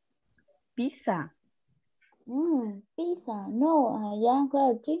 Pizza. Pizza. No, I am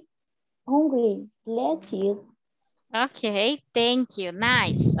ready. hungry. Let's eat. Okay, thank you.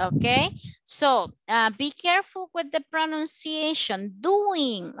 Nice. Okay, so be careful with the pronunciation.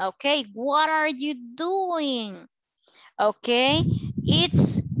 Doing. Okay, what are you doing? Okay,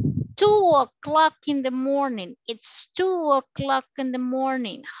 it's 2 o'clock in the morning. It's 2 o'clock in the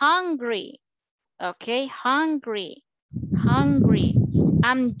morning. Hungry. Okay, hungry. Hungry.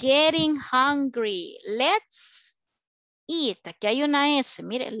 I'm getting hungry. Let's eat. Aquí hay una S.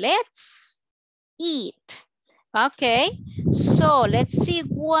 Mire, let's eat. Okay, so let's see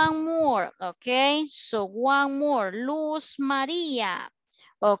one more. Okay, so one more. Luz Maria.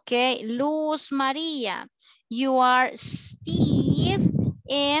 Okay, Luz Maria. You are Steve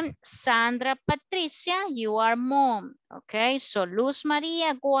and Sandra Patricia. You are mom. Okay, so Luz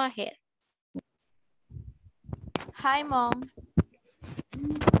Maria, go ahead. Hi, Mom.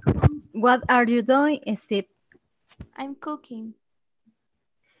 What are you doing, Steve? I'm cooking.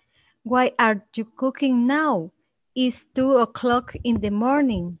 Why are you cooking now? It's 2 o'clock in the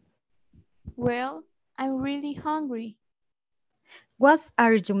morning. Well, I'm really hungry. What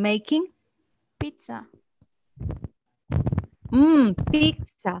are you making? Pizza.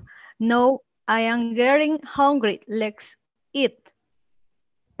 Pizza. No, I am getting hungry. Let's eat.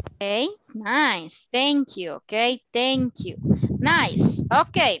 Okay, nice. Thank you. Okay, thank you. Nice.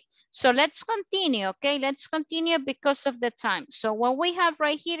 Okay, so let's continue. Okay, let's continue because of the time. So what we have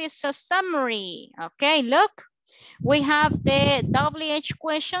right here is a summary. Okay, look, we have the WH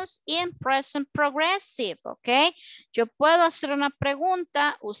questions in present progressive. Okay, yo puedo hacer una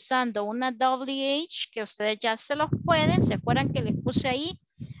pregunta usando una WH que ustedes ya se los pueden. ¿Se acuerdan que les puse ahí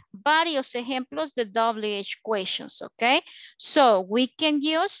varios ejemplos de WH questions, okay? So we can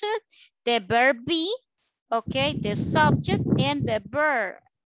use the verb be, okay, the subject and the verb,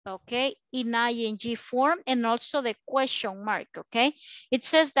 okay, in ing form and also the question mark, okay? It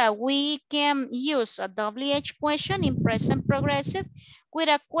says that we can use a WH question in present progressive with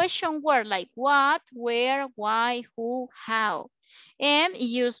a question word like what, where, why, who, how, and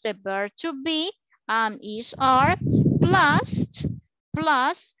use the verb to be, is, are,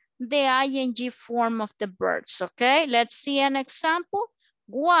 plus the ing form of the verbs, okay? Let's see an example.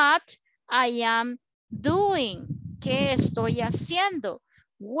 What I am doing. ¿Qué estoy haciendo?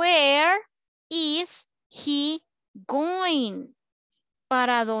 Where is he going?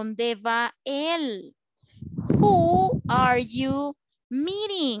 ¿Para dónde va él? Who are you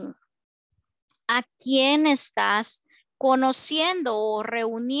meeting? ¿A quién estás conociendo o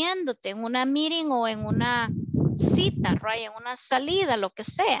reuniéndote en una meeting o en una cita, right? En una salida, lo que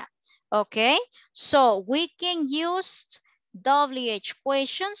sea. Okay, so we can use WH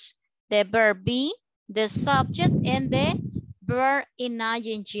questions, the verb be, the subject, and the verb in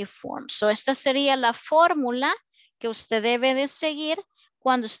ing form. So esta sería la fórmula que usted debe de seguir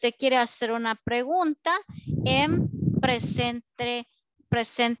cuando usted quiere hacer una pregunta en presente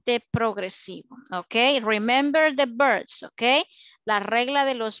progresivo, ok? Remember the verbs, ok? La regla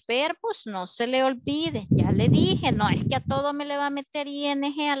de los verbos, no se le olvide. Ya le dije, no es que a todo me le va a meter ing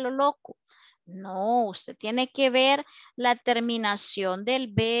a lo loco. No, usted tiene que ver la terminación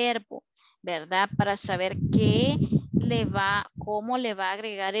del verbo, ¿verdad? Para saber cómo le va a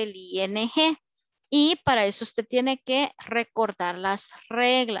agregar el ing. Y para eso usted tiene que recordar las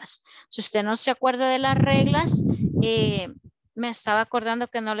reglas. Si usted no se acuerda de las reglas, me estaba acordando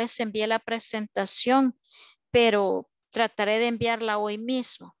que no les envié la presentación, pero trataré de enviarla hoy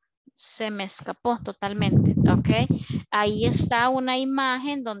mismo. Se me escapó totalmente, ¿ok? Ahí está una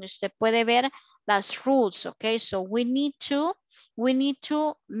imagen donde usted puede ver las rules, ¿ok? So we need to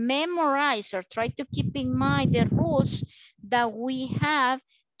memorize or try to keep in mind the rules that we have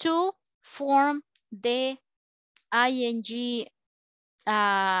to form the ing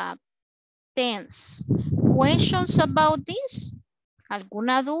tense. Questions about this?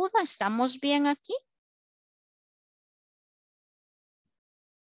 ¿Alguna duda? ¿Estamos bien aquí?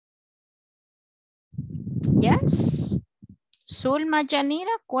 Yes. Zulma,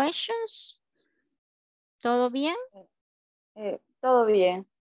 Yanira, questions? ¿Todo bien? Todo bien.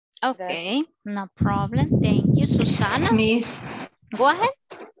 Okay, no problem. Thank you. Susana. Miss. Go ahead.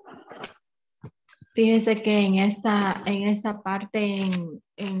 Fíjese que en esta parte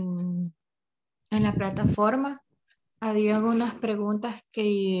en la plataforma había algunas preguntas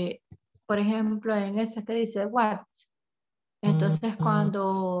que, por ejemplo, en esa que dice what. Entonces,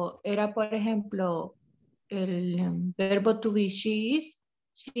 cuando era, por ejemplo, el verbo to be she is,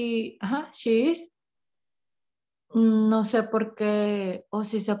 no sé por qué, o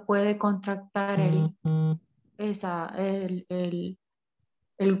si se puede contractar el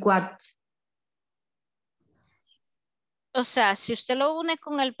what. O sea, si usted lo une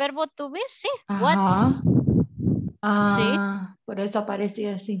con el verbo to be, sí. Ajá. What's. Sí. Por eso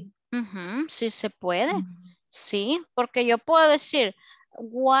aparecía así. Sí se puede. Sí, porque yo puedo decir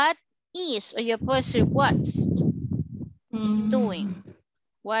what is, o yo puedo decir what's he doing.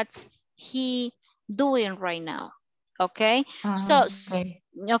 What's he doing right now? Okay. So,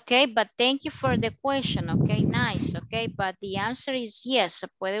 okay, but thank you for the question. Okay, nice. Okay, but the answer is yes. Se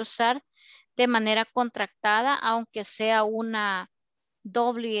puede usar de manera contractada, aunque sea una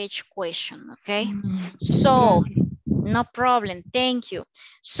WH question. Okay. So, no problem. Thank you.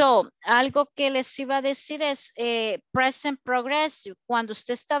 So, algo que les iba a decir es present progressive. Cuando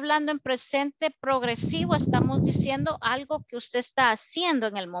usted está hablando en presente progresivo, estamos diciendo algo que usted está haciendo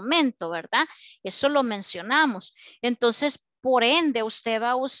en el momento, ¿verdad? Eso lo mencionamos. Entonces, por ende, usted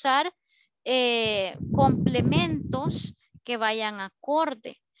va a usar complementos que vayan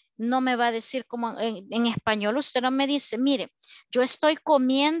acorde. No me va a decir como en español, usted no me dice, mire, yo estoy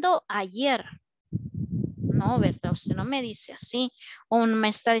comiendo ayer. No, ¿verdad? Usted no me dice así. O me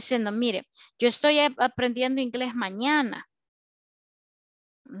está diciendo, mire, yo estoy aprendiendo inglés mañana.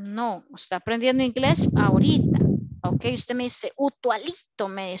 No, está aprendiendo inglés ahorita. Ok, usted me dice, utualito,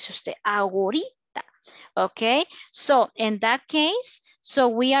 me dice usted, ahorita. Okay, so in that case, so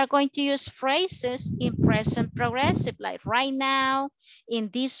we are going to use phrases in present progressive, like right now, in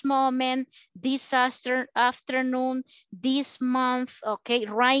this moment, this afternoon, this month, okay,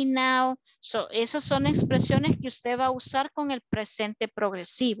 right now. So esas son expresiones que usted va a usar con el presente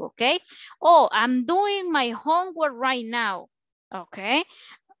progresivo, okay? Oh, I'm doing my homework right now, okay?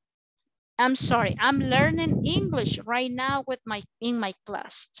 I'm sorry, I'm learning English right now in my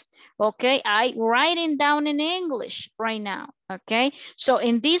class. Okay, I writing down in English right now. Okay, so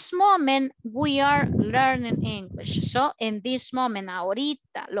in this moment we are learning English. So in this moment,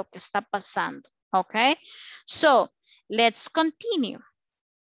 ahorita, lo que está pasando. Okay, so let's continue.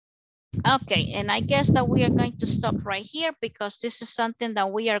 Okay, and I guess that we are going to stop right here because this is something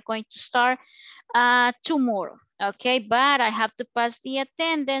that we are going to start tomorrow. Okay, but I have to pass the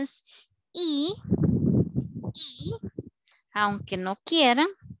attendance. Y aunque no quieran,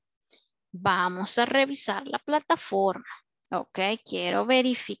 vamos a revisar la plataforma. Ok, quiero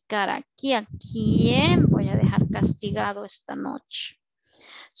verificar aquí a quién voy a dejar castigado esta noche.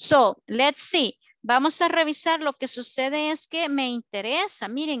 So, let's see. Vamos a revisar. Lo que sucede es que me interesa.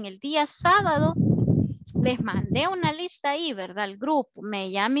 Miren, el día sábado les mandé una lista ahí, ¿verdad? El grupo.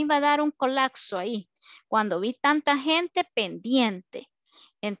 Ya me iba a dar un colapso ahí. Cuando vi tanta gente pendiente.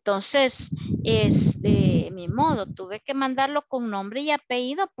 Entonces, mi modo, tuve que mandarlo con nombre y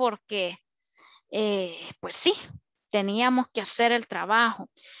apellido porque, pues sí, teníamos que hacer el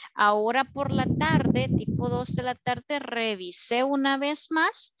trabajo. Ahora por la tarde, tipo 2 de la tarde, revisé una vez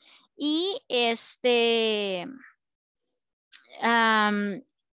más y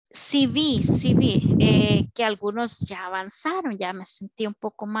sí vi que algunos ya avanzaron, ya me sentí un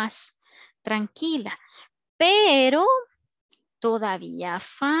poco más tranquila, pero todavía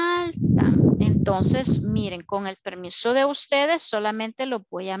faltan. Entonces, miren, con el permiso de ustedes, solamente lo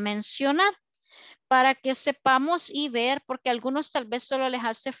voy a mencionar para que sepamos y ver, porque a algunos tal vez solo les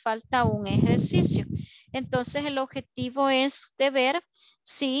hace falta un ejercicio. Entonces, el objetivo es de ver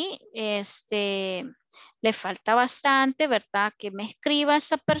si le falta bastante, ¿verdad? Que me escriba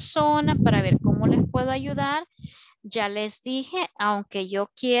esa persona para ver cómo les puedo ayudar. Ya les dije, aunque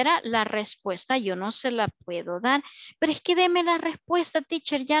yo quiera, la respuesta yo no se la puedo dar. Pero es que deme la respuesta,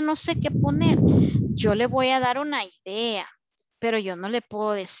 teacher, ya no sé qué poner. Yo le voy a dar una idea, pero yo no le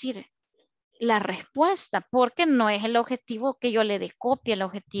puedo decir la respuesta, porque no es el objetivo que yo le dé copia. El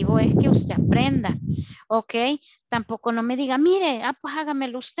objetivo es que usted aprenda, ¿ok? Tampoco no me diga, mire, pues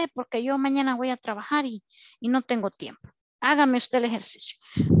hágamelo usted, porque yo mañana voy a trabajar y no tengo tiempo. Hágame usted el ejercicio.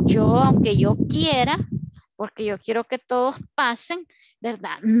 Yo, aunque yo quiera, porque yo quiero que todos pasen,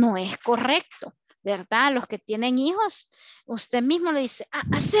 ¿verdad? No es correcto, ¿verdad? Los que tienen hijos, usted mismo le dice,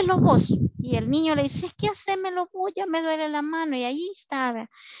 hacelo vos. Y el niño le dice, es que hacémelo vos, ya me duele la mano. Y ahí está,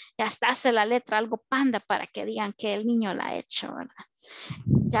 ya está, hace la letra algo panda para que digan que el niño la ha hecho, ¿verdad?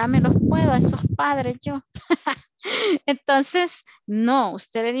 Ya me los puedo a esos padres yo. Entonces, no,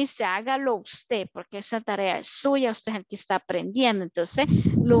 usted le dice, hágalo usted, porque esa tarea es suya, usted es el que está aprendiendo. Entonces,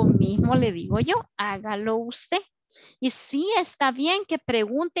 lo mismo le digo yo, hágalo usted. Y sí está bien que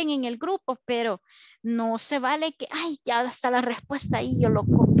pregunten en el grupo, pero no se vale que, ay, ya está la respuesta ahí, yo lo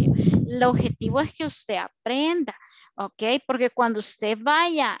copio. El objetivo es que usted aprenda, ¿ok? Porque cuando usted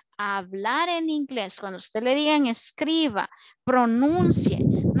vaya a hablar en inglés, cuando usted le digan escriba, pronuncie,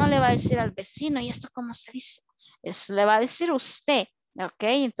 no le va a decir al vecino, ¿y esto cómo se dice? Le va a decir usted, Ok,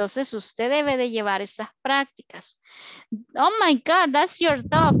 entonces usted debe de llevar esas prácticas. Oh my God, that's your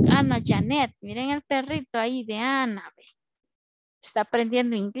dog, Ana Janet. Miren el perrito ahí de Ana. Está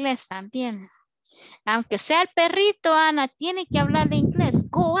aprendiendo inglés también. Aunque sea el perrito, Ana, tiene que hablarle inglés.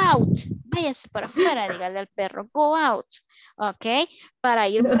 Go out. Váyase para afuera, dígale al perro. Go out. Ok, para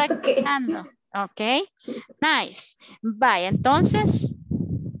ir practicando. Ok, nice. Vaya, entonces,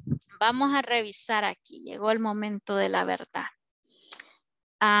 vamos a revisar aquí. Llegó el momento de la verdad.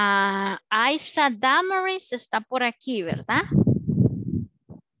 Isa Damaris está por aquí, ¿verdad?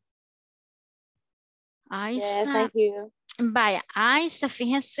 Yes, Isa. I'm here. Vaya, Isa,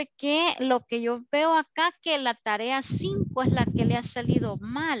 fíjense que lo que yo veo acá, que la tarea 5 es la que le ha salido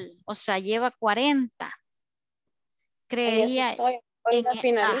mal. O sea, lleva 40. En eso Creería. estoy. Hoy la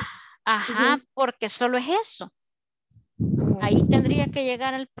finalizo. Ajá, porque solo es eso. Ahí tendría que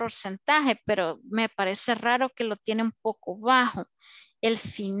llegar al porcentaje, pero me parece raro que lo tiene un poco bajo. El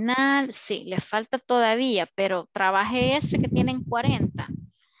final, sí, le falta todavía, pero trabaje ese que tienen 40.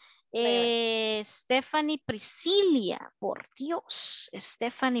 Stephanie Priscilia, por Dios.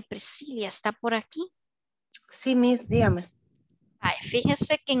 Stephanie Priscilia, ¿está por aquí? Sí, Miss, dígame. Ay,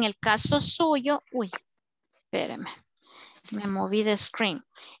 fíjese que en el caso suyo, uy, espéreme, me moví de screen.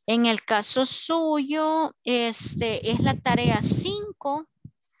 En el caso suyo, es la tarea 5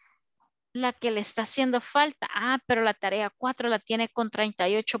 la que le está haciendo falta. Pero la tarea 4 la tiene con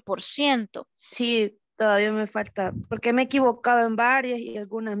 38%. Sí, todavía me falta, porque me he equivocado en varias y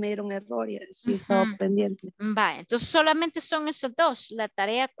algunas me dieron error y sí estaba pendiente. Vale, entonces solamente son esas dos, la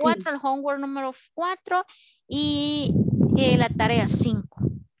tarea 4, el homework número 4 y la tarea 5.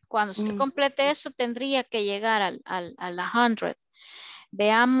 Cuando usted complete eso tendría que llegar a la 100.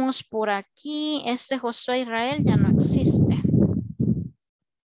 Veamos por aquí, Josué Israel ya no existe.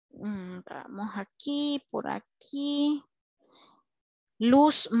 Vamos aquí, por aquí.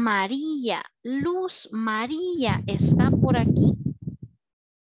 Luz María está por aquí.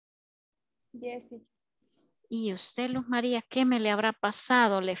 Yes, teacher. Y usted, Luz María, ¿qué me le habrá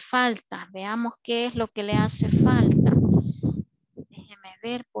pasado? Le falta. Veamos qué es lo que le hace falta. Déjeme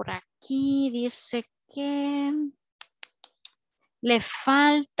ver por aquí. Dice que le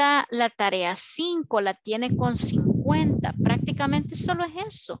falta la tarea 5. La tiene con 50. Prácticamente solo es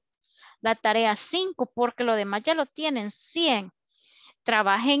eso. La tarea 5, porque lo demás ya lo tienen 100.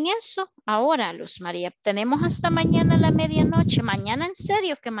 Trabaje en eso ahora, Luz María. Tenemos hasta mañana a la medianoche. Mañana en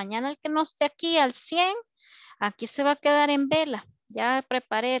serio, que mañana el que no esté aquí al 100, aquí se va a quedar en vela. Ya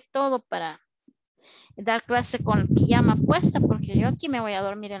preparé todo para dar clase con pijama puesta porque yo aquí me voy a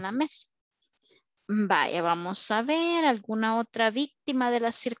dormir en la mesa. Vaya, vamos a ver alguna otra víctima de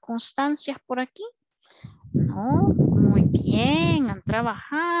las circunstancias por aquí. No, muy bien, han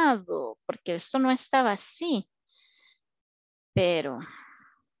trabajado porque esto no estaba así. Pero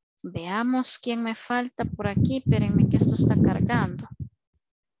veamos quién me falta por aquí. Espérenme que esto está cargando.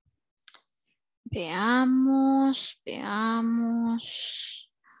 Veamos.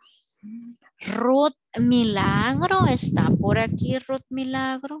 Ruth Milagro, ¿está por aquí Ruth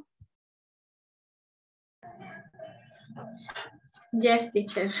Milagro? Yes,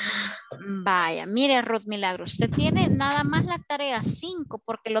 teacher. Vaya, mire Ruth Milagro, usted tiene nada más la tarea 5,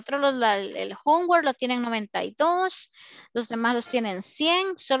 porque el otro, el homework lo tienen 92, los demás los tienen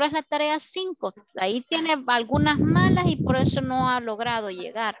 100, solo es la tarea 5. Ahí tiene algunas malas y por eso no ha logrado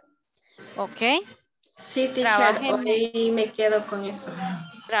llegar. ¿Ok? Sí, teacher, hoy me quedo con eso.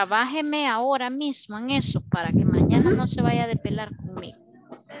 Trabájeme ahora mismo en eso para que mañana no se vaya a depelar conmigo.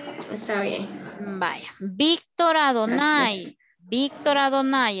 Está bien. Vaya. Víctor Adonai. Gracias. Víctor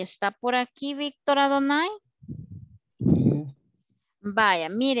Adonai. ¿Está por aquí Víctor Adonai? Vaya,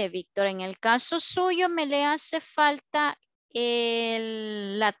 mire Víctor, en el caso suyo me le hace falta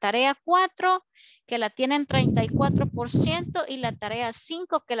la tarea 4 que la tienen 34% y la tarea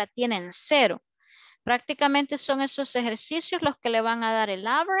 5 que la tienen 0. Prácticamente son esos ejercicios los que le van a dar el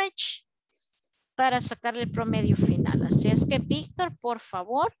average para sacarle el promedio final. Así es que, Víctor, por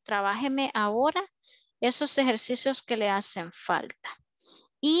favor, trabájeme ahora esos ejercicios que le hacen falta.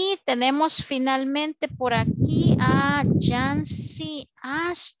 Y tenemos finalmente por aquí a Jancy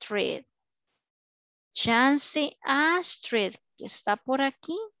Astrid. Jancy Astrid, que está por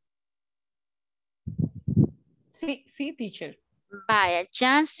aquí. Sí, teacher. Vaya,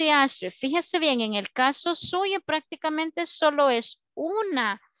 Jancy Astrid, fíjese bien, en el caso suyo prácticamente solo es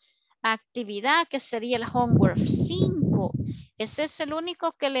una actividad que sería el homework 5. Ese es el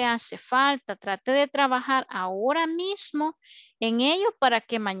único que le hace falta. Trate de trabajar ahora mismo en ello para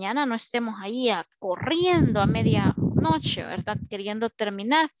que mañana no estemos ahí corriendo a medianoche, ¿verdad? Queriendo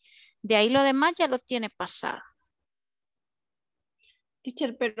terminar. De ahí lo demás ya lo tiene pasado.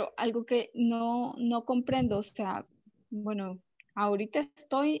 Teacher, pero algo que no comprendo, o sea, bueno, ahorita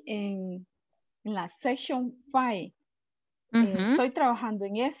estoy en la section 5. Estoy trabajando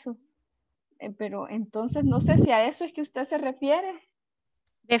en eso. Pero entonces no sé si a eso es que usted se refiere.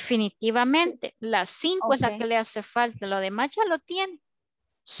 Definitivamente. La 5 es la que le hace falta. Lo demás ya lo tiene.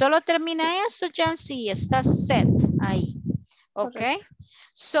 Solo termina eso, Jancy, y está set ahí. Ok. Correcto.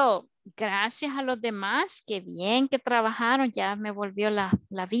 So, gracias a los demás. Qué bien que trabajaron. Ya me volvió la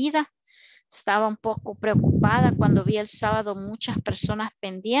vida. Estaba un poco preocupada cuando vi el sábado muchas personas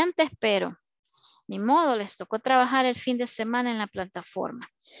pendientes, pero ni modo, les tocó trabajar el fin de semana en la plataforma.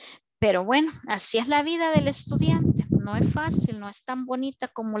 Pero bueno, así es la vida del estudiante. No es fácil, no es tan bonita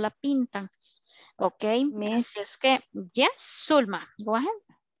como la pintan. Ok, así es que, yes, Zulma, go ahead.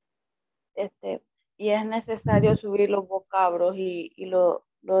 Y es necesario subir los vocablos y lo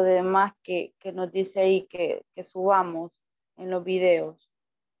demás que nos dice ahí que subamos en los videos.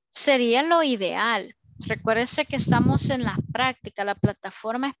 Sería lo ideal. Recuérdese que estamos en la práctica. La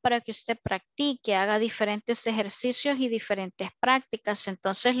plataforma es para que usted practique, haga diferentes ejercicios y diferentes prácticas.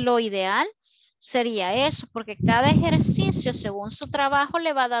 Entonces, lo ideal sería eso, porque cada ejercicio, según su trabajo,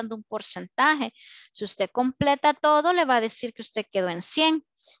 le va dando un porcentaje. Si usted completa todo, le va a decir que usted quedó en 100.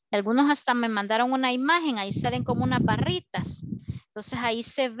 Algunos hasta me mandaron una imagen, ahí salen como unas barritas. Entonces, ahí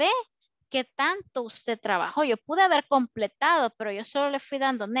se ve qué tanto usted trabajó. Yo pude haber completado, pero yo solo le fui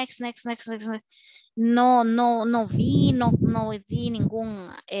dando next, next, next, next, next. No di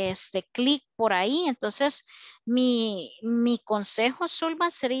ningún clic por ahí. Entonces, mi consejo, Zulma,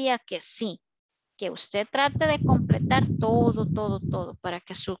 sería que sí, que usted trate de completar todo, para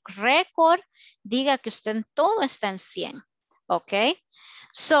que su récord diga que usted en todo está en 100. ¿Ok?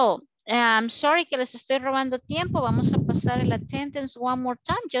 So, I'm sorry que les estoy robando tiempo. Vamos a pasar el attendance one more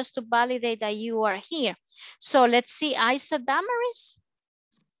time just to validate that you are here. So let's see, Isa Damaris.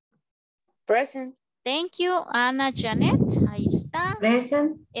 Present. Thank you. Ana Janet, ahí está.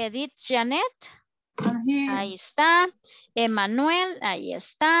 Present. Edith Janet, ahí está. Emanuel, ahí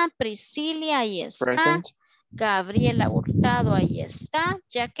está. Priscilia, ahí está. Present. Gabriela Hurtado, ahí está.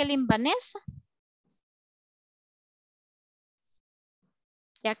 Jacqueline Vanessa.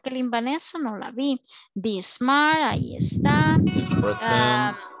 Jacqueline Vanessa, no la vi. Bismar, ahí está.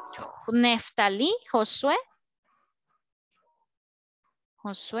 Neftalí, Josué.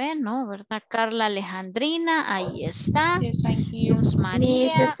 Josué, no, ¿verdad? Carla Alejandrina, ahí está. Yes, I'm here. Luz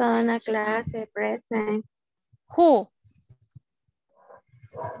María. Está en la clase, present. Who?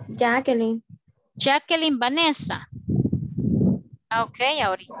 Jacqueline. Jacqueline Vanessa. Ok,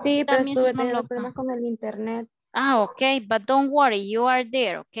 ahorita Sí, pero estuve mismo teniendo lo... problemas con el internet. Ok, but don't worry, you are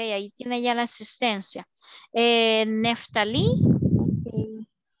there, ok, ahí tiene ya la asistencia. Neftalí. Sí.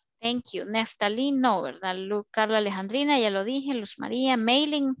 Thank you. Neftalí, no, ¿verdad? Carla Alejandrina, ya lo dije. Luz María,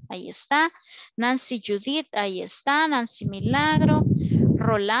 Mailing, ahí está. Nancy Judith, ahí está. Nancy Milagro.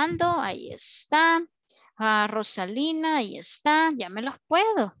 Rolando, ahí está. Rosalina, ahí está. Ya me los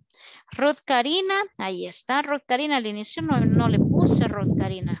puedo. Ruth Karina, ahí está. Ruth Karina, al inicio no le puse Ruth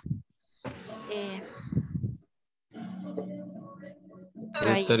Karina.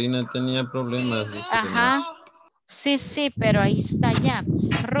 Ruth Karina tenía problemas, dice. Ajá. Sí, pero ahí está ya.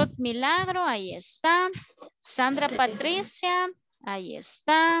 Ruth Milagro, ahí está. Sandra Patricia, ahí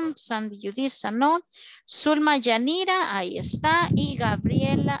está. Sandy Judisa, no. Zulma Yanira, ahí está. Y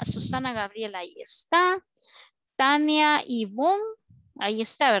Susana Gabriela, ahí está. Tania Ivonne, ahí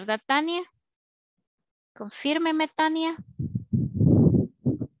está, ¿verdad, Tania? Confírmeme, Tania.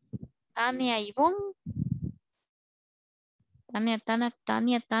 Tania Ivonne.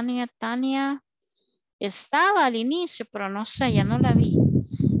 Tania. Estaba al inicio, pero no sé, ya no la vi.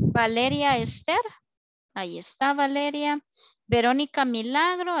 Valeria Esther, ahí está Valeria. Verónica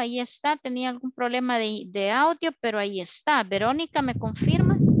Milagro, ahí está. Tenía algún problema de audio, pero ahí está. Verónica, ¿me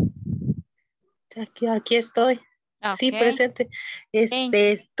confirma? Aquí estoy. Okay. Sí, presente.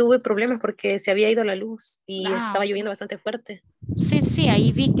 Tuve problemas porque se había ido la luz y estaba lloviendo bastante fuerte. Sí,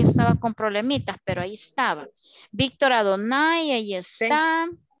 ahí vi que estaba con problemitas, pero ahí estaba. Víctor Adonai, ahí está.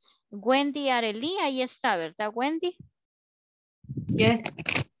 Wendy Arely, ahí está, ¿verdad, Wendy? Yes.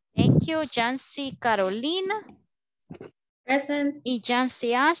 Thank you. Jancy Carolina. Present. Y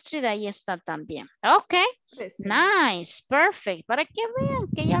Jancy Astrid, ahí está también. Ok. Present. Nice. Perfect. Para que vean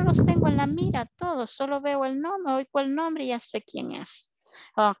que ya los tengo en la mira todos. Solo veo el nombre, oigo el nombre y ya sé quién es.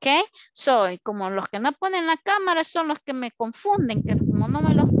 Ok. Soy como los que no ponen la cámara son los que me confunden, que como no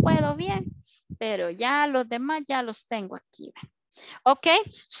me los puedo bien, pero ya los demás ya los tengo aquí. Okay,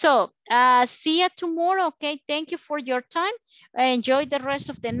 so see you tomorrow. Okay, thank you for your time. Enjoy the rest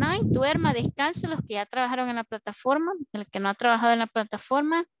of the night. Duerma, descanse los que ya trabajaron en la plataforma. El que no ha trabajado en la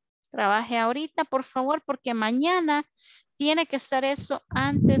plataforma, trabaje ahorita, por favor, porque mañana tiene que estar eso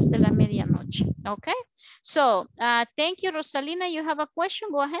antes de la medianoche. Okay, so thank you, Rosalina. You have a question?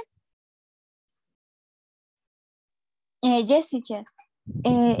 Go ahead. Yes, teacher.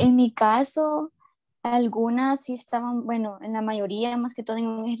 En mi caso, algunas sí estaban, bueno, en la mayoría, más que todo en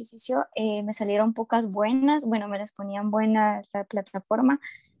un ejercicio, me salieron pocas buenas, bueno, me las ponían buenas la plataforma,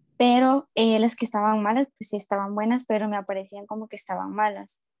 pero las que estaban malas, pues sí estaban buenas, pero me aparecían como que estaban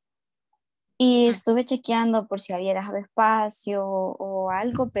malas. Y estuve chequeando por si había dejado espacio o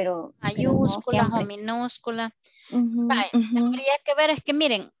algo, pero Mayúsculas no o minúsculas. Vale, Habría que ver, es que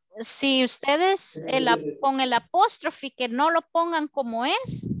miren, si ustedes con el apóstrofe que no lo pongan como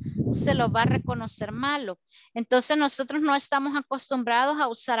es, se lo va a reconocer malo. Entonces nosotros no estamos acostumbrados a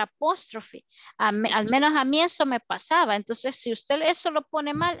usar apóstrofe. Al menos a mí eso me pasaba. Entonces si usted eso lo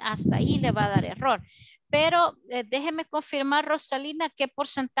pone mal, hasta ahí le va a dar error. Pero déjeme confirmar, Rosalina, qué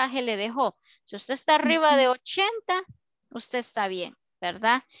porcentaje le dejó. Si usted está arriba de 80, usted está bien,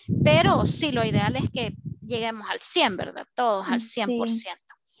 ¿verdad? Pero sí, lo ideal es que lleguemos al 100, ¿verdad? Todos al 100%. Sí.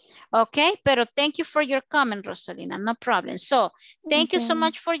 Okay, pero thank you for your comment, Rosalina, no problem. So, thank you so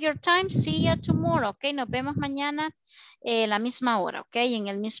much for your time. See you tomorrow, okay? Nos vemos mañana la misma hora, okay? En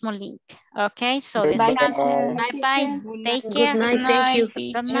el mismo link, okay? So, descansen. Bye, bye. Take care. Good night, thank you.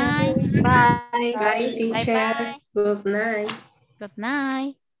 Good night. Bye. Bye, teacher. Bye, bye. Good night. Good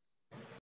night.